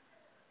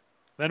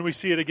 Then we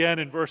see it again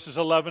in verses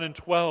 11 and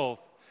 12.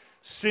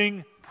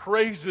 Sing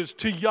praises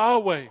to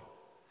Yahweh,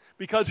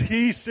 because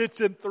He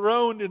sits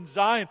enthroned in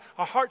Zion.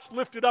 Our hearts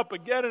lifted up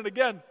again and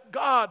again.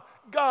 God,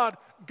 God,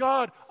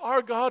 God.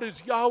 Our God is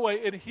Yahweh,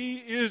 and He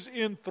is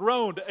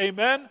enthroned.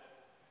 Amen?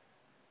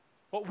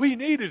 What we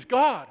need is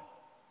God.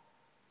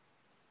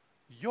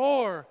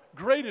 Your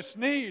greatest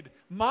need,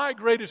 my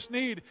greatest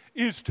need,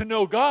 is to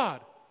know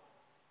God.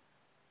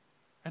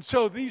 And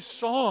so these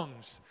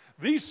songs,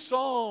 these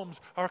psalms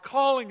are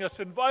calling us,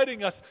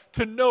 inviting us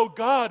to know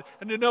God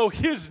and to know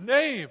His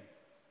name.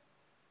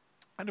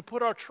 And to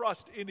put our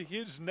trust in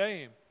His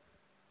name.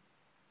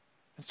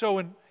 And so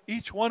in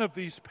each one of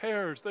these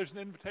pairs, there's an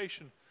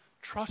invitation.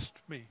 Trust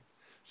me.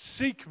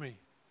 Seek me.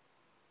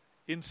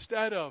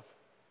 Instead of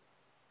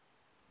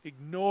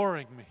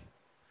ignoring me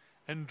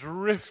and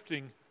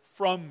drifting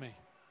from me.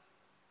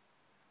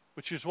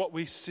 Which is what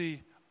we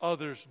see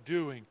others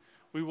doing.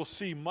 We will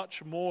see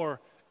much more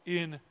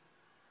in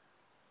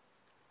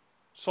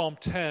Psalm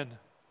 10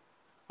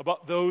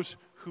 about those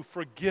who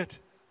forget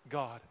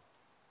God.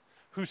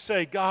 Who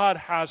say, God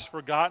has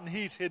forgotten.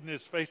 He's hidden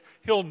His face.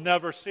 He'll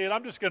never see it.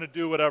 I'm just going to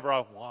do whatever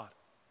I want.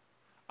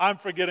 I'm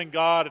forgetting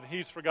God and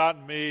He's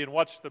forgotten me, and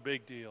what's the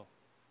big deal?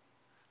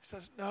 He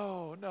says,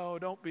 no,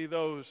 don't be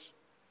those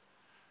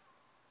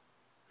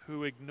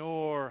who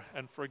ignore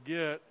and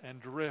forget and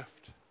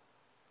drift.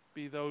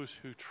 Be those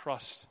who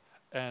trust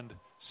and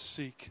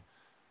seek.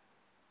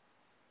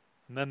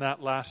 And then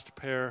that last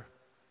pair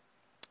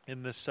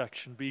in this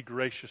section, be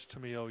gracious to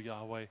me, O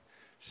Yahweh.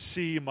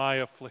 See my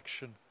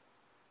affliction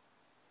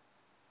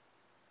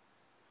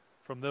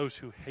from those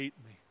who hate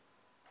me.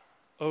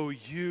 O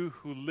you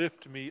who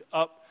lift me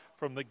up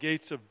from the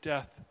gates of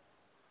death,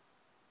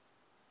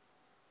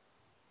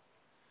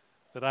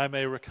 that I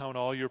may recount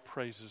all your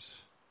praises.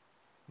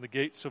 In the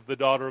gates of the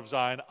daughter of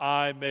Zion,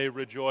 I may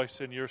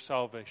rejoice in your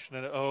salvation.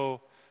 And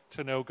oh,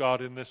 to know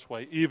God in this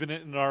way, even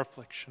in our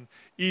affliction,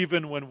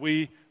 even when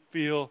we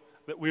feel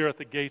that we are at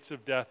the gates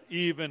of death,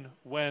 even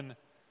when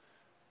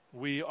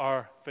we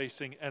are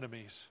facing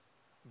enemies.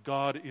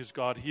 God is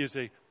God. He is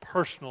a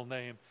personal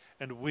name.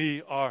 And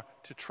we are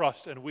to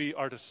trust and we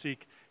are to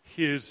seek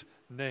His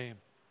name.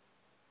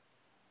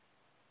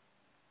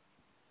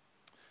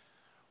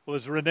 Well,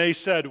 as Renee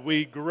said,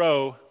 we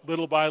grow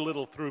little by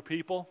little through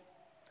people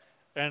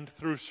and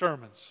through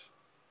sermons.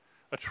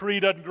 A tree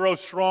doesn't grow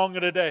strong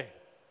in a day.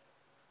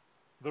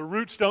 The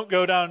roots don't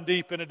go down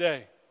deep in a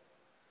day.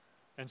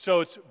 And so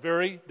it's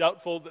very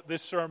doubtful that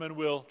this sermon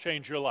will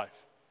change your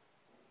life.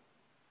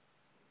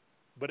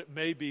 But it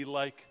may be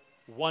like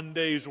one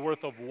day's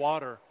worth of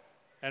water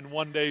and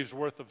one day's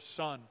worth of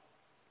sun.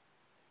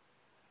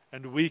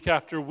 And week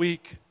after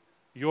week,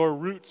 your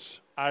roots,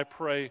 I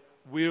pray,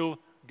 will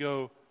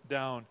go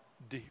down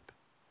deep.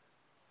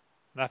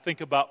 And I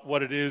think about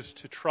what it is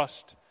to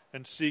trust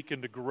and seek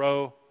and to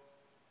grow.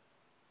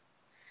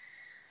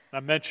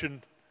 I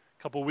mentioned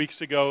a couple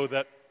weeks ago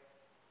that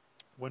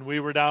when we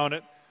were down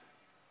at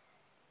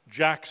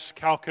Jack's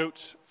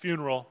Calcoat's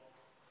funeral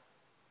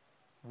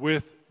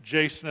with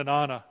Jason and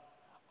Anna,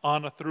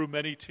 Anna through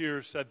many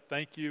tears said,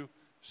 thank you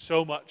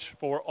so much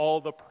for all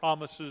the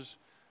promises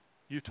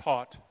you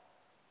taught.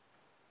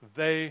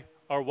 They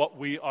are what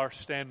we are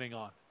standing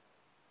on.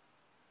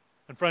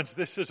 And friends,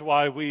 this is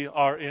why we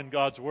are in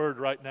God's Word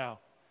right now.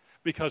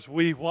 Because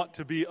we want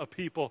to be a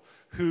people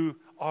who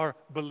are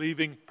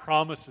believing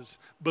promises,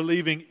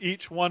 believing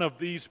each one of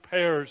these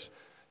pairs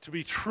to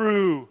be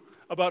true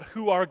about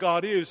who our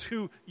God is,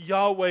 who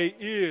Yahweh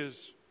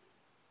is,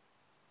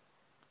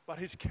 about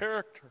His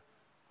character,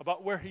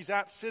 about where He's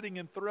at sitting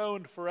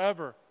enthroned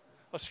forever.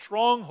 A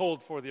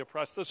stronghold for the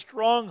oppressed, a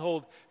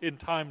stronghold in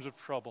times of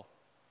trouble.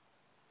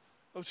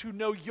 Those who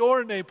know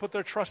your name put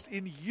their trust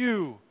in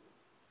you.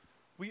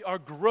 We are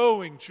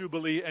growing,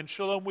 Jubilee and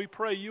Shalom. We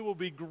pray you will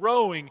be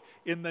growing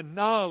in the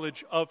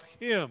knowledge of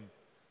Him.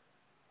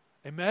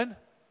 Amen?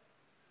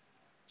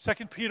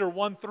 2 Peter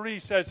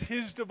 1:3 says,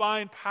 His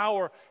divine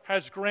power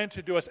has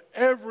granted to us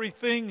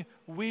everything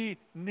we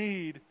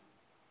need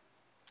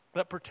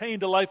that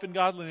pertain to life and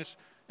godliness,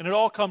 and it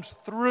all comes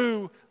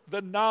through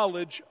the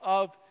knowledge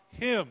of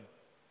Him.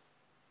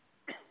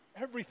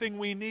 Everything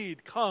we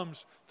need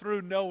comes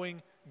through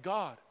knowing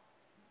God.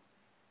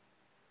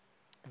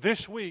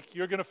 This week,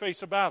 you're going to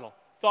face a battle.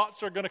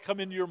 Thoughts are going to come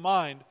into your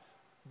mind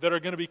that are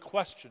going to be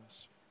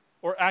questions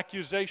or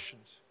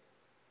accusations.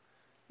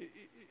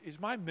 Is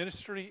my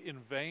ministry in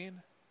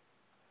vain?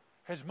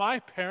 Has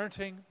my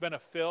parenting been a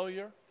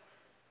failure?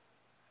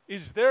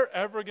 Is there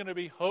ever going to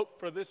be hope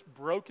for this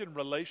broken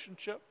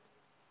relationship?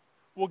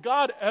 Will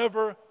God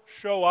ever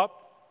show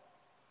up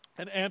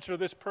and answer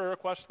this prayer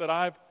request that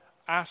I've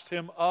asked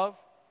Him of?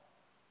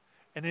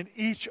 And in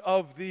each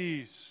of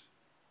these,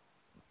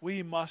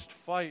 we must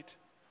fight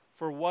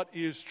for what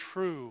is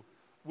true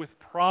with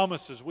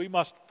promises. We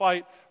must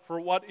fight for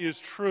what is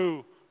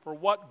true, for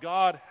what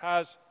God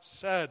has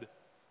said.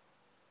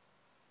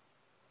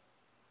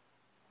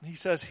 And He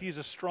says He's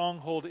a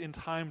stronghold in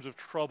times of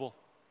trouble.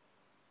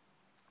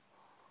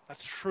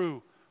 That's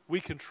true.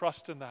 We can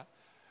trust in that.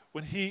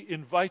 When He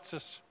invites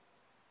us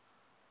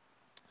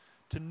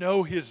to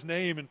know His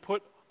name and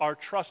put our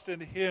trust in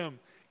Him,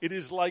 it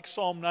is like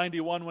Psalm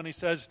 91 when He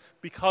says,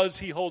 because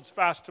He holds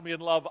fast to me in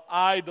love,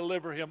 I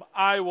deliver Him,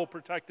 I will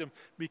protect Him,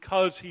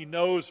 because He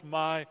knows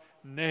my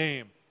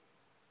name.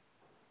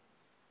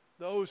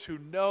 Those who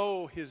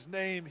know His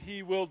name,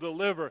 He will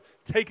deliver.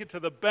 Take it to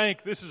the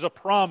bank. This is a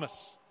promise.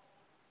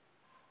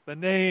 The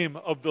name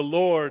of the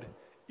Lord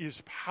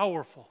is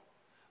powerful.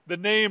 The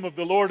name of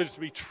the Lord is to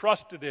be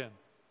trusted in.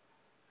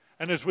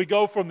 And as we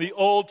go from the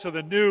old to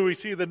the new, we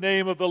see the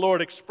name of the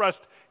Lord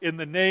expressed in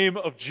the name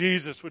of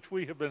Jesus, which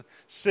we have been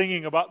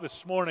singing about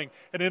this morning.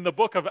 And in the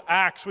book of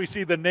Acts, we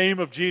see the name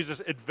of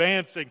Jesus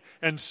advancing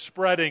and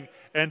spreading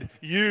and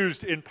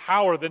used in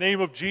power. The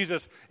name of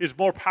Jesus is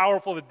more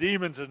powerful than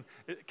demons, and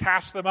it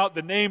casts them out.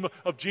 The name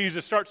of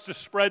Jesus starts to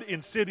spread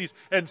in cities,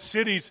 and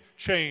cities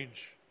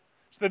change.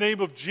 It's the name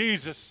of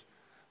Jesus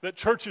that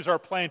churches are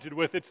planted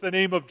with. It's the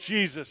name of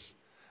Jesus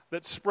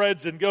that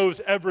spreads and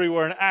goes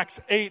everywhere. In Acts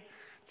 8,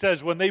 it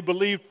says, when they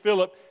believed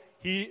Philip,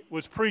 he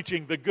was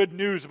preaching the good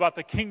news about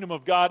the kingdom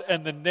of God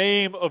and the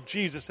name of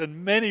Jesus,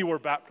 and many were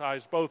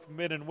baptized, both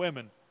men and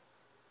women.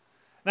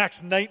 In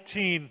Acts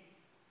 19,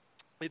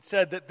 it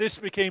said that this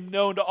became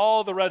known to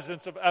all the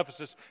residents of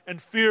Ephesus,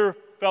 and fear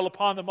fell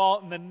upon them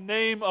all, and the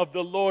name of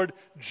the Lord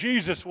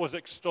Jesus was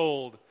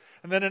extolled.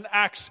 And then in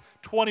Acts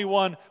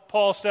 21,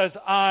 Paul says,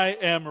 I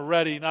am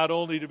ready not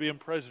only to be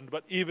imprisoned,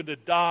 but even to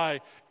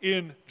die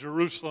in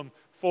Jerusalem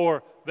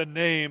for the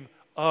name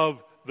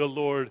of the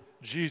Lord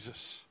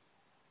Jesus.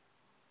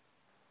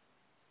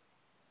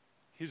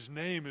 His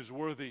name is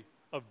worthy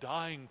of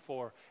dying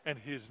for, and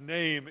His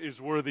name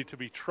is worthy to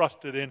be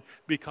trusted in,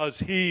 because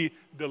He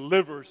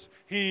delivers.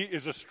 He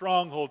is a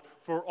stronghold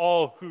for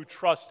all who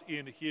trust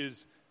in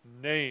His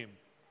name.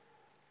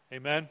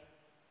 Amen?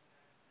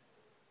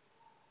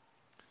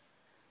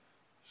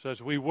 So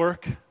as we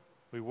work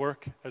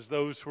as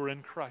those who are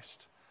in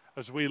Christ.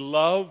 As we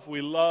love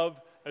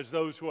as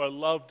those who are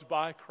loved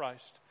by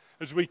Christ.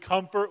 As we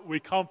comfort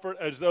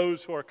as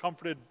those who are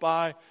comforted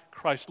by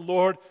Christ.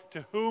 Lord,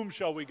 to whom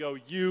shall we go?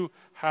 You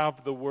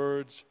have the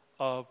words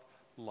of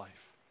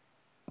life.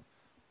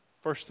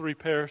 First three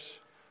pairs,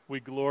 we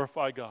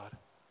glorify God.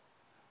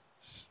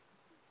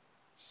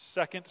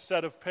 Second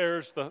set of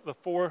pairs, the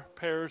four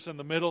pairs in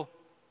the middle,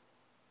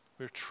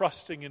 we're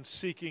trusting and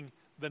seeking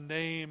the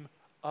name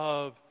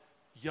of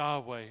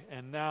Yahweh.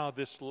 And now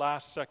this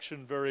last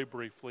section, very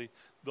briefly,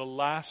 the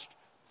last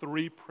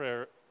three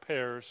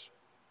pairs.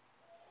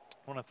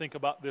 I want to think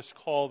about this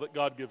call that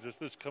God gives us,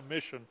 this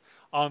commission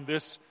on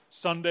this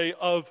Sunday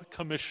of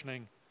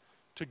commissioning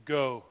to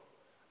go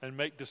and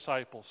make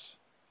disciples.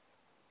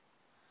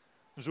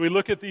 As we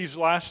look at these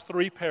last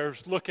three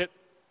pairs, look at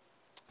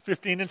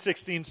 15 and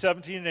 16,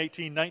 17 and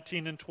 18,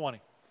 19 and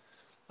 20.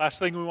 Last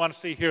thing we want to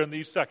see here in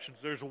these sections.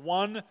 There's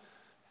one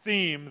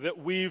theme that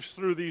weaves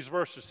through these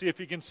verses. See if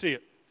you can see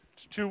it.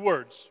 It's two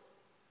words.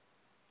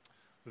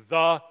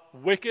 The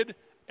wicked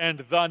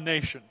and the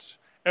nations.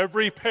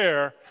 Every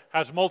pair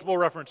has multiple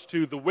reference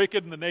to the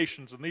wicked and the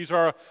nations, and these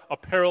are a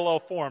parallel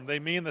form. They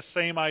mean the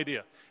same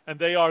idea. And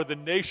they are the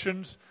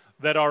nations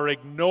that are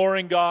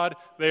ignoring God.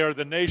 They are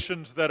the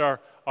nations that are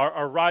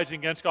rising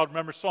against God.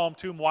 Remember Psalm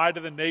 2, why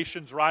do the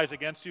nations rise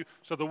against you?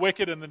 So the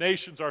wicked and the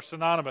nations are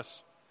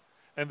synonymous.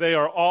 And they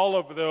are all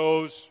of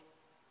those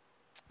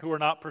who are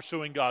not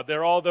pursuing God.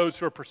 They're all those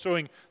who are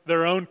pursuing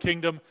their own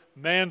kingdom,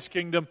 man's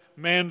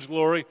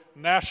glory,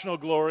 national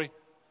glory,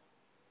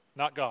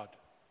 not God.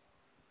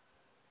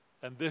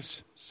 And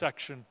this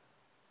section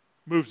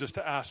moves us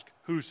to ask,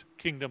 whose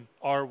kingdom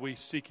are we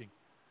seeking?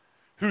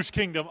 Whose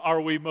kingdom are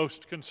we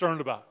most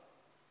concerned about?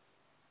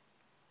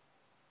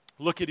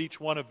 Look at each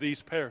one of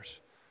these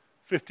pairs,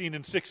 15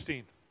 and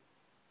 16.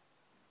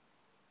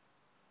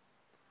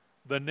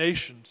 The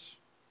nations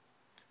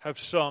have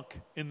sunk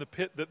in the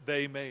pit that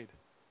they made,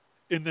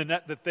 in the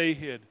net that they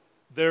hid.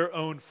 Their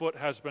own foot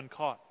has been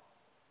caught.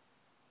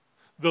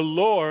 The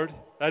Lord,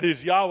 that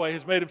is Yahweh,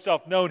 has made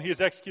Himself known. He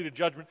has executed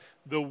judgment.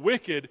 The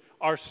wicked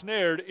are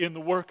snared in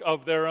the work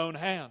of their own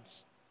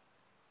hands.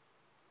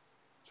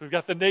 So we've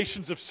got the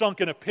nations have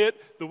sunk in a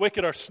pit. The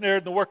wicked are snared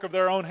in the work of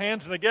their own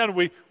hands. And again,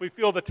 we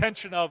feel the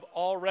tension of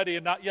already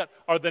and not yet.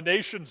 Are the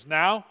nations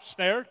now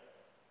snared?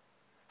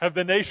 Have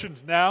the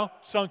nations now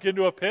sunk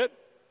into a pit?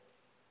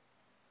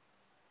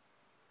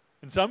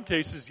 In some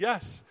cases,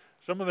 yes.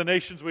 Some of the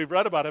nations we've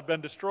read about have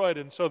been destroyed,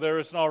 and so there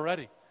isn't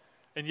already.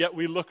 And yet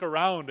we look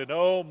around and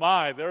oh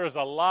my, there is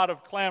a lot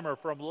of clamor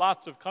from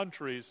lots of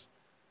countries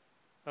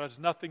that has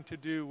nothing to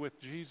do with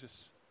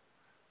Jesus.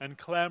 And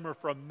clamor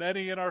from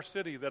many in our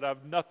city that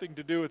have nothing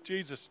to do with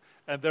Jesus.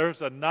 And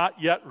there's a not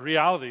yet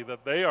reality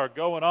that they are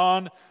going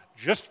on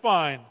just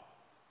fine.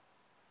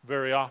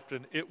 Very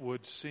often it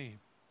would seem.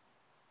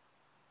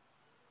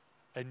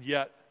 And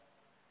yet,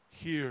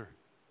 here,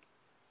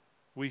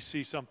 we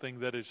see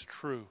something that is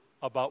true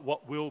about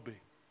what will be.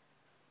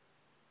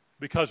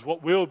 Because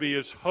what will be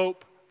is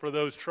hope for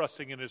those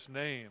trusting in His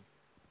name.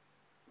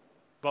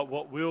 But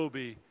what will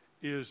be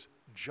is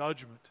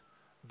judgment,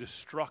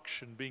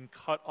 destruction, being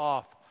cut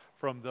off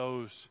from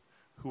those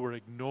who are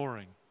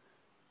ignoring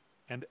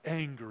and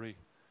angry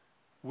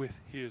with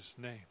His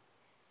name.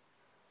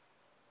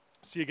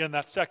 See again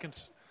that second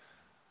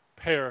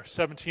pair,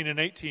 17 and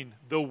 18.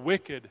 The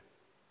wicked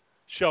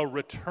shall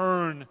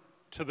return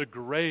to the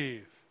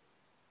grave.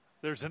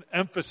 There's an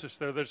emphasis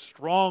there. There's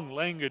strong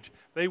language.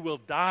 They will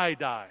die,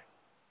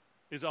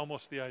 is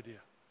almost the idea.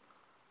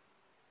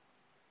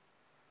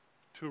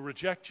 To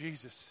reject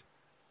Jesus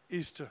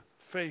is to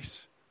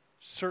face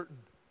certain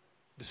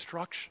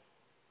destruction.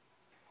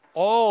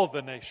 All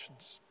the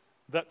nations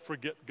that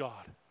forget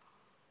God.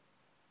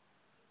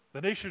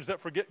 The nations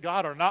that forget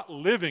God are not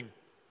living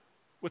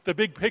with the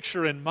big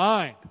picture in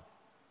mind.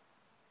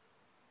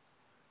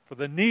 For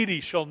the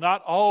needy shall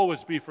not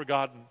always be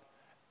forgotten,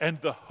 and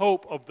the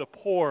hope of the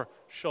poor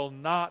shall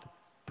not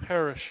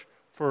perish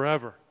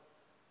forever.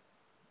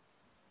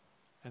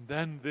 And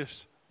then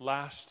this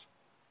last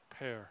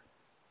pair.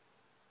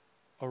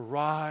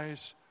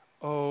 Arise,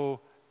 O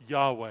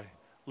Yahweh,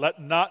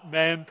 let not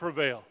man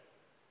prevail.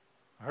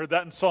 I heard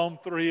that in Psalm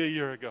 3 a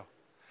year ago.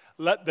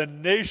 Let the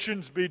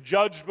nations be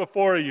judged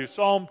before you.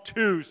 Psalm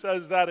 2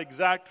 says that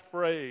exact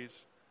phrase.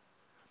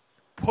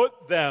 Put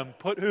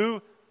who?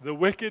 The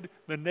wicked,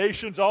 the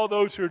nations, all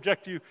those who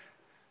reject you.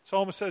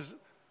 Psalmist says,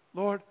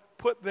 Lord,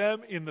 put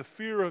them in the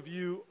fear of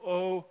you,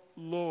 O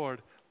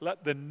Lord.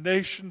 Let the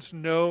nations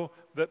know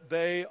that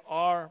they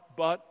are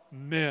but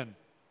men.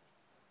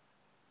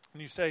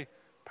 And you say,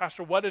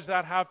 Pastor, what does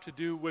that have to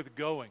do with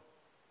going?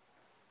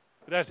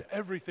 It has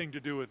everything to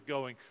do with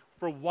going.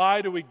 For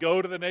why do we go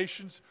to the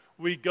nations?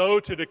 We go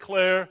to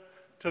declare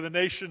to the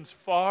nations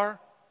far,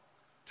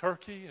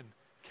 Turkey and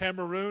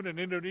Cameroon and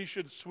Indonesia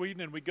and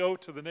Sweden, and we go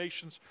to the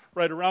nations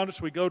right around us.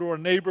 We go to our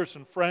neighbors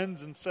and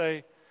friends and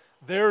say,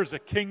 there is a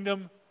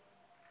kingdom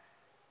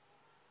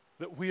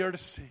that we are to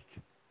seek,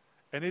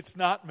 and it's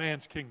not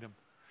man's kingdom.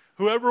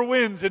 Whoever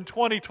wins in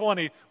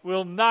 2020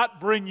 will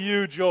not bring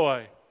you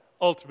joy.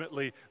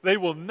 Ultimately, they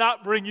will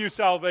not bring you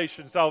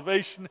salvation.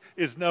 Salvation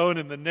is known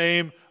in the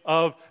name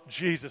of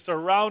Jesus.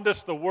 Around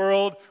us, the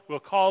world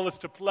will call us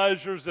to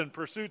pleasures and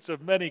pursuits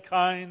of many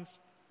kinds.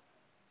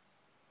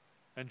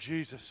 And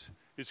Jesus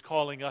is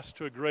calling us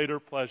to a greater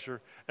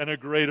pleasure and a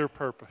greater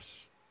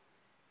purpose.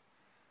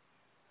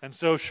 And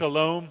so,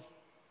 shalom,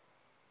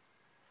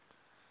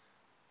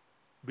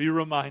 be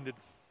reminded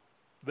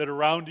that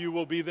around you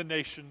will be the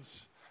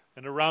nations,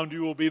 and around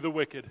you will be the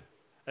wicked.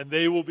 And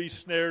they will be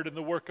snared in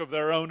the work of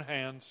their own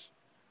hands,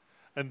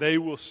 and they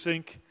will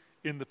sink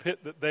in the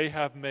pit that they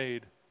have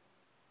made.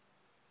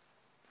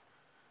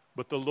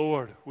 But the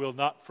Lord will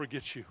not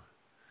forget you.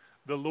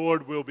 The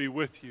Lord will be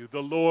with you.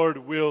 The Lord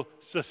will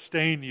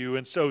sustain you.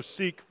 And so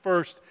seek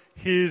first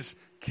His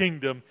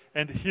kingdom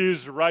and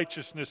His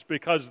righteousness,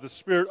 because the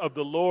Spirit of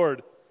the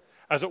Lord,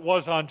 as it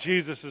was on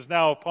Jesus, is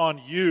now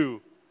upon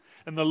you.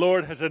 And the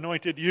Lord has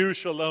anointed you,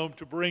 shalom,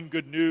 to bring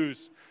good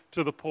news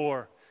to the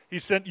poor. He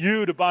sent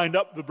you to bind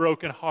up the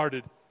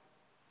brokenhearted,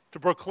 to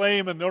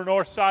proclaim in the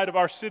north side of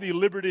our city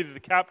liberty to the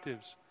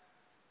captives,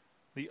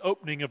 the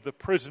opening of the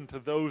prison to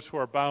those who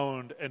are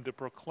bound, and to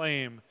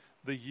proclaim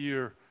the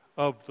year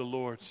of the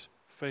Lord's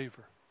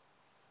favor,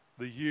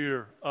 the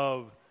year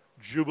of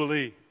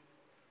Jubilee.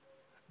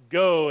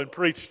 Go and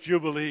preach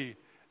Jubilee,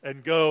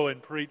 and go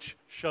and preach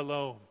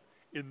shalom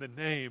in the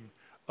name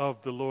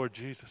of the Lord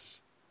Jesus.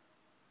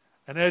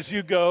 And as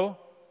you go,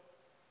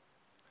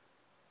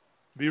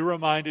 be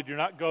reminded you're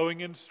not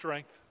going in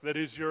strength that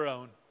is your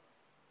own,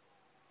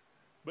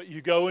 but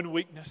you go in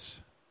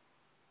weakness,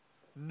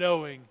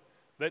 knowing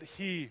that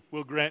He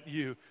will grant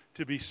you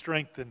to be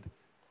strengthened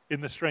in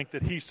the strength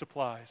that He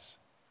supplies.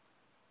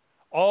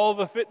 All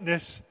the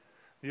fitness,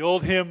 the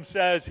old hymn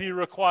says, He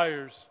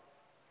requires,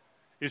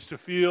 is to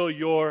feel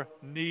your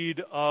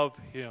need of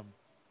Him.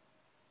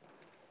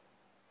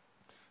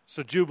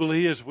 So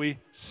Jubilee, as we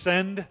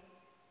send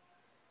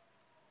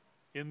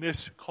in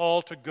this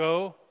call to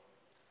go,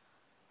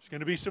 there's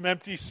going to be some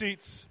empty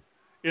seats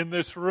in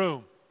this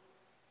room.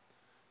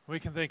 We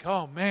can think,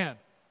 oh man,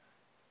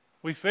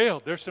 we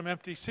failed. There's some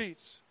empty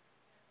seats.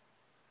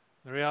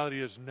 The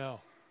reality is no.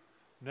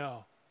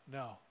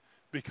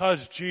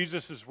 because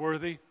Jesus is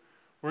worthy,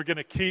 we're going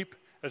to keep,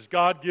 as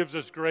God gives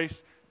us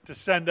grace, to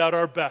send out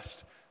our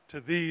best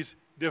to these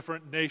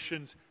different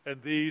nations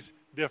and these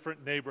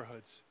different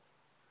neighborhoods.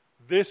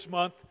 This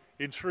month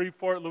in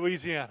Shreveport,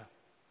 Louisiana,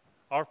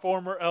 our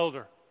former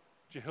elder,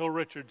 Jehiel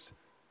Richards,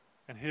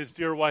 and his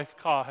dear wife,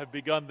 Ka, have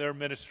begun their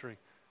ministry.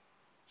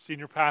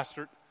 Senior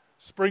pastor,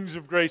 Springs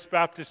of Grace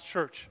Baptist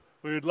Church.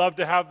 We would love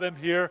to have them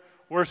here.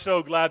 We're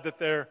so glad that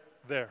they're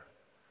there.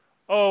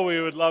 Oh, we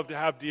would love to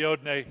have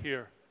Diodne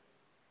here.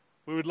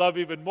 We would love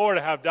even more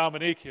to have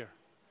Dominique here.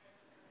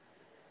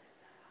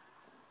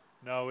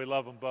 No, we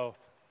love them both.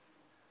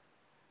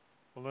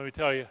 Well, let me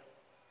tell you,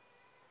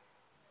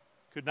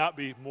 could not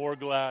be more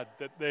glad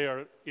that they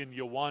are in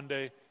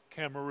Yaoundé,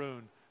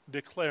 Cameroon,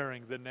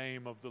 declaring the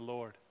name of the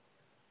Lord.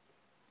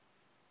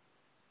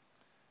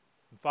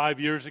 And 5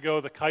 years ago,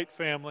 the Kite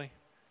family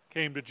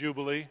came to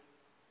Jubilee.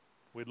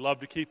 We'd love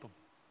to keep them.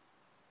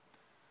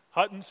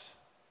 Huttons,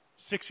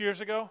 6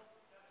 years ago?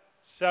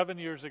 7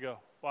 years ago.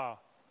 Wow.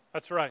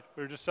 That's right.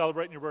 We were just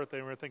celebrating your birthday,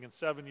 and we were thinking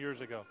 7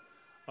 years ago.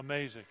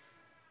 Amazing.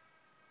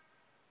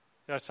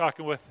 I was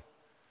talking with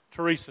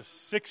Teresa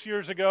 6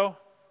 years ago.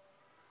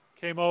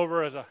 Came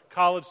over as a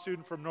college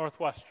student from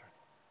Northwestern.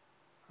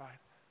 Right?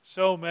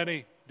 So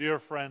many dear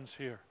friends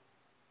here.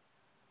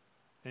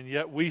 And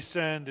yet we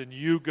send and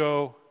you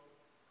go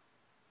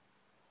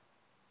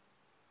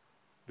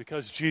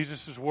because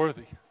Jesus is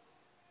worthy.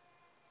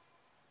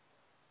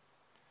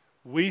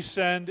 We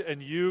send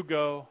and you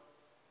go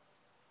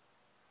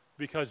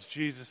because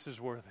Jesus is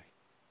worthy.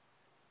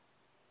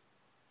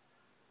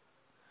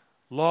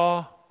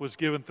 Law was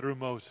given through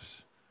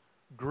Moses.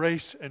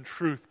 Grace and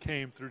truth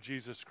came through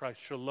Jesus Christ.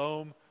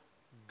 Shalom,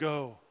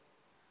 go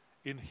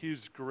in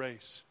His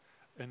grace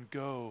and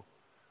go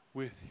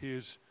with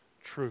His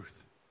truth.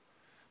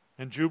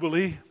 And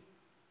Jubilee,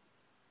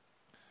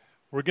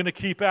 we're going to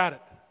keep at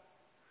it.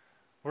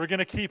 We're going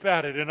to keep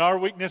at it. In our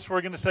weakness,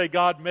 we're going to say,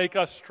 God, make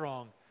us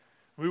strong.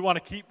 We want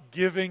to keep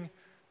giving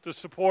to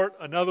support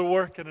another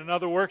work and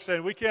another work,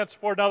 saying we can't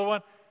support another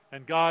one.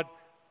 And God,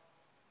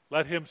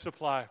 let Him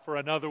supply for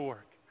another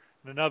work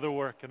and another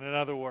work and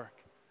another work.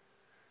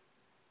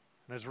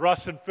 And as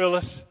Russ and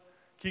Phyllis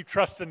keep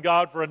trusting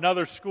God for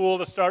another school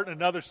to start in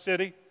another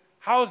city,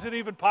 how is it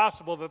even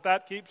possible that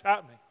that keeps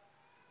happening?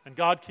 And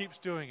God keeps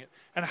doing it.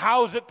 And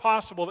how is it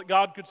possible that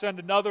God could send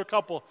another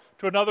couple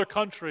to another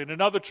country and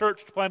another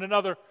church to plant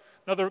another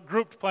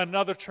group to plant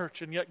another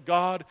church? And yet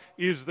God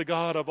is the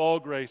God of all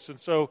grace.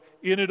 And so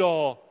in it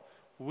all,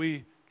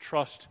 we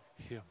trust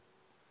Him.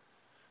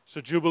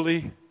 So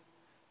Jubilee,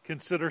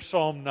 consider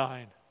Psalm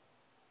 9.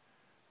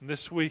 And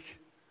this week,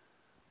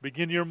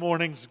 begin your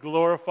mornings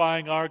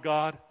glorifying our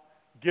God,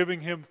 giving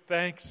Him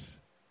thanks.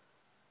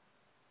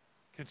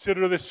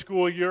 Consider this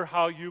school year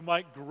how you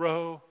might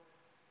grow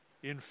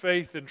in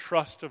faith and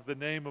trust of the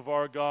name of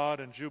our God.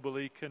 And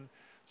Jubilee,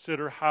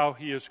 consider how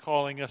He is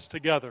calling us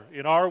together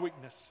in our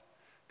weakness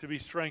to be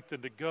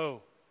strengthened to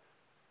go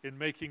in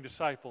making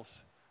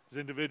disciples as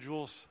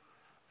individuals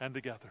and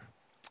together.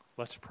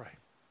 Let's pray.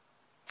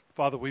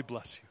 Father, we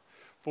bless You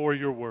for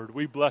Your word.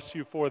 We bless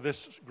You for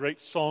this great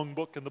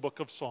songbook in the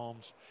book of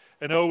Psalms.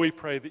 And oh, we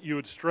pray that You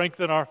would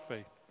strengthen our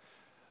faith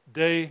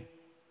day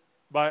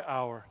by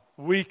hour,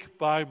 week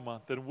by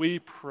month. And we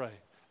pray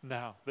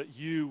now that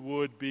You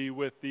would be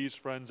with these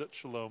friends at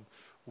Shalom.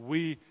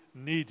 We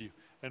need You,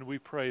 and we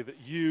pray that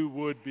You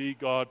would be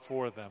God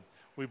for them.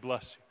 We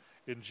bless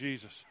You in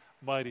Jesus'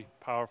 mighty,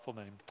 powerful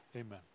name. Amen.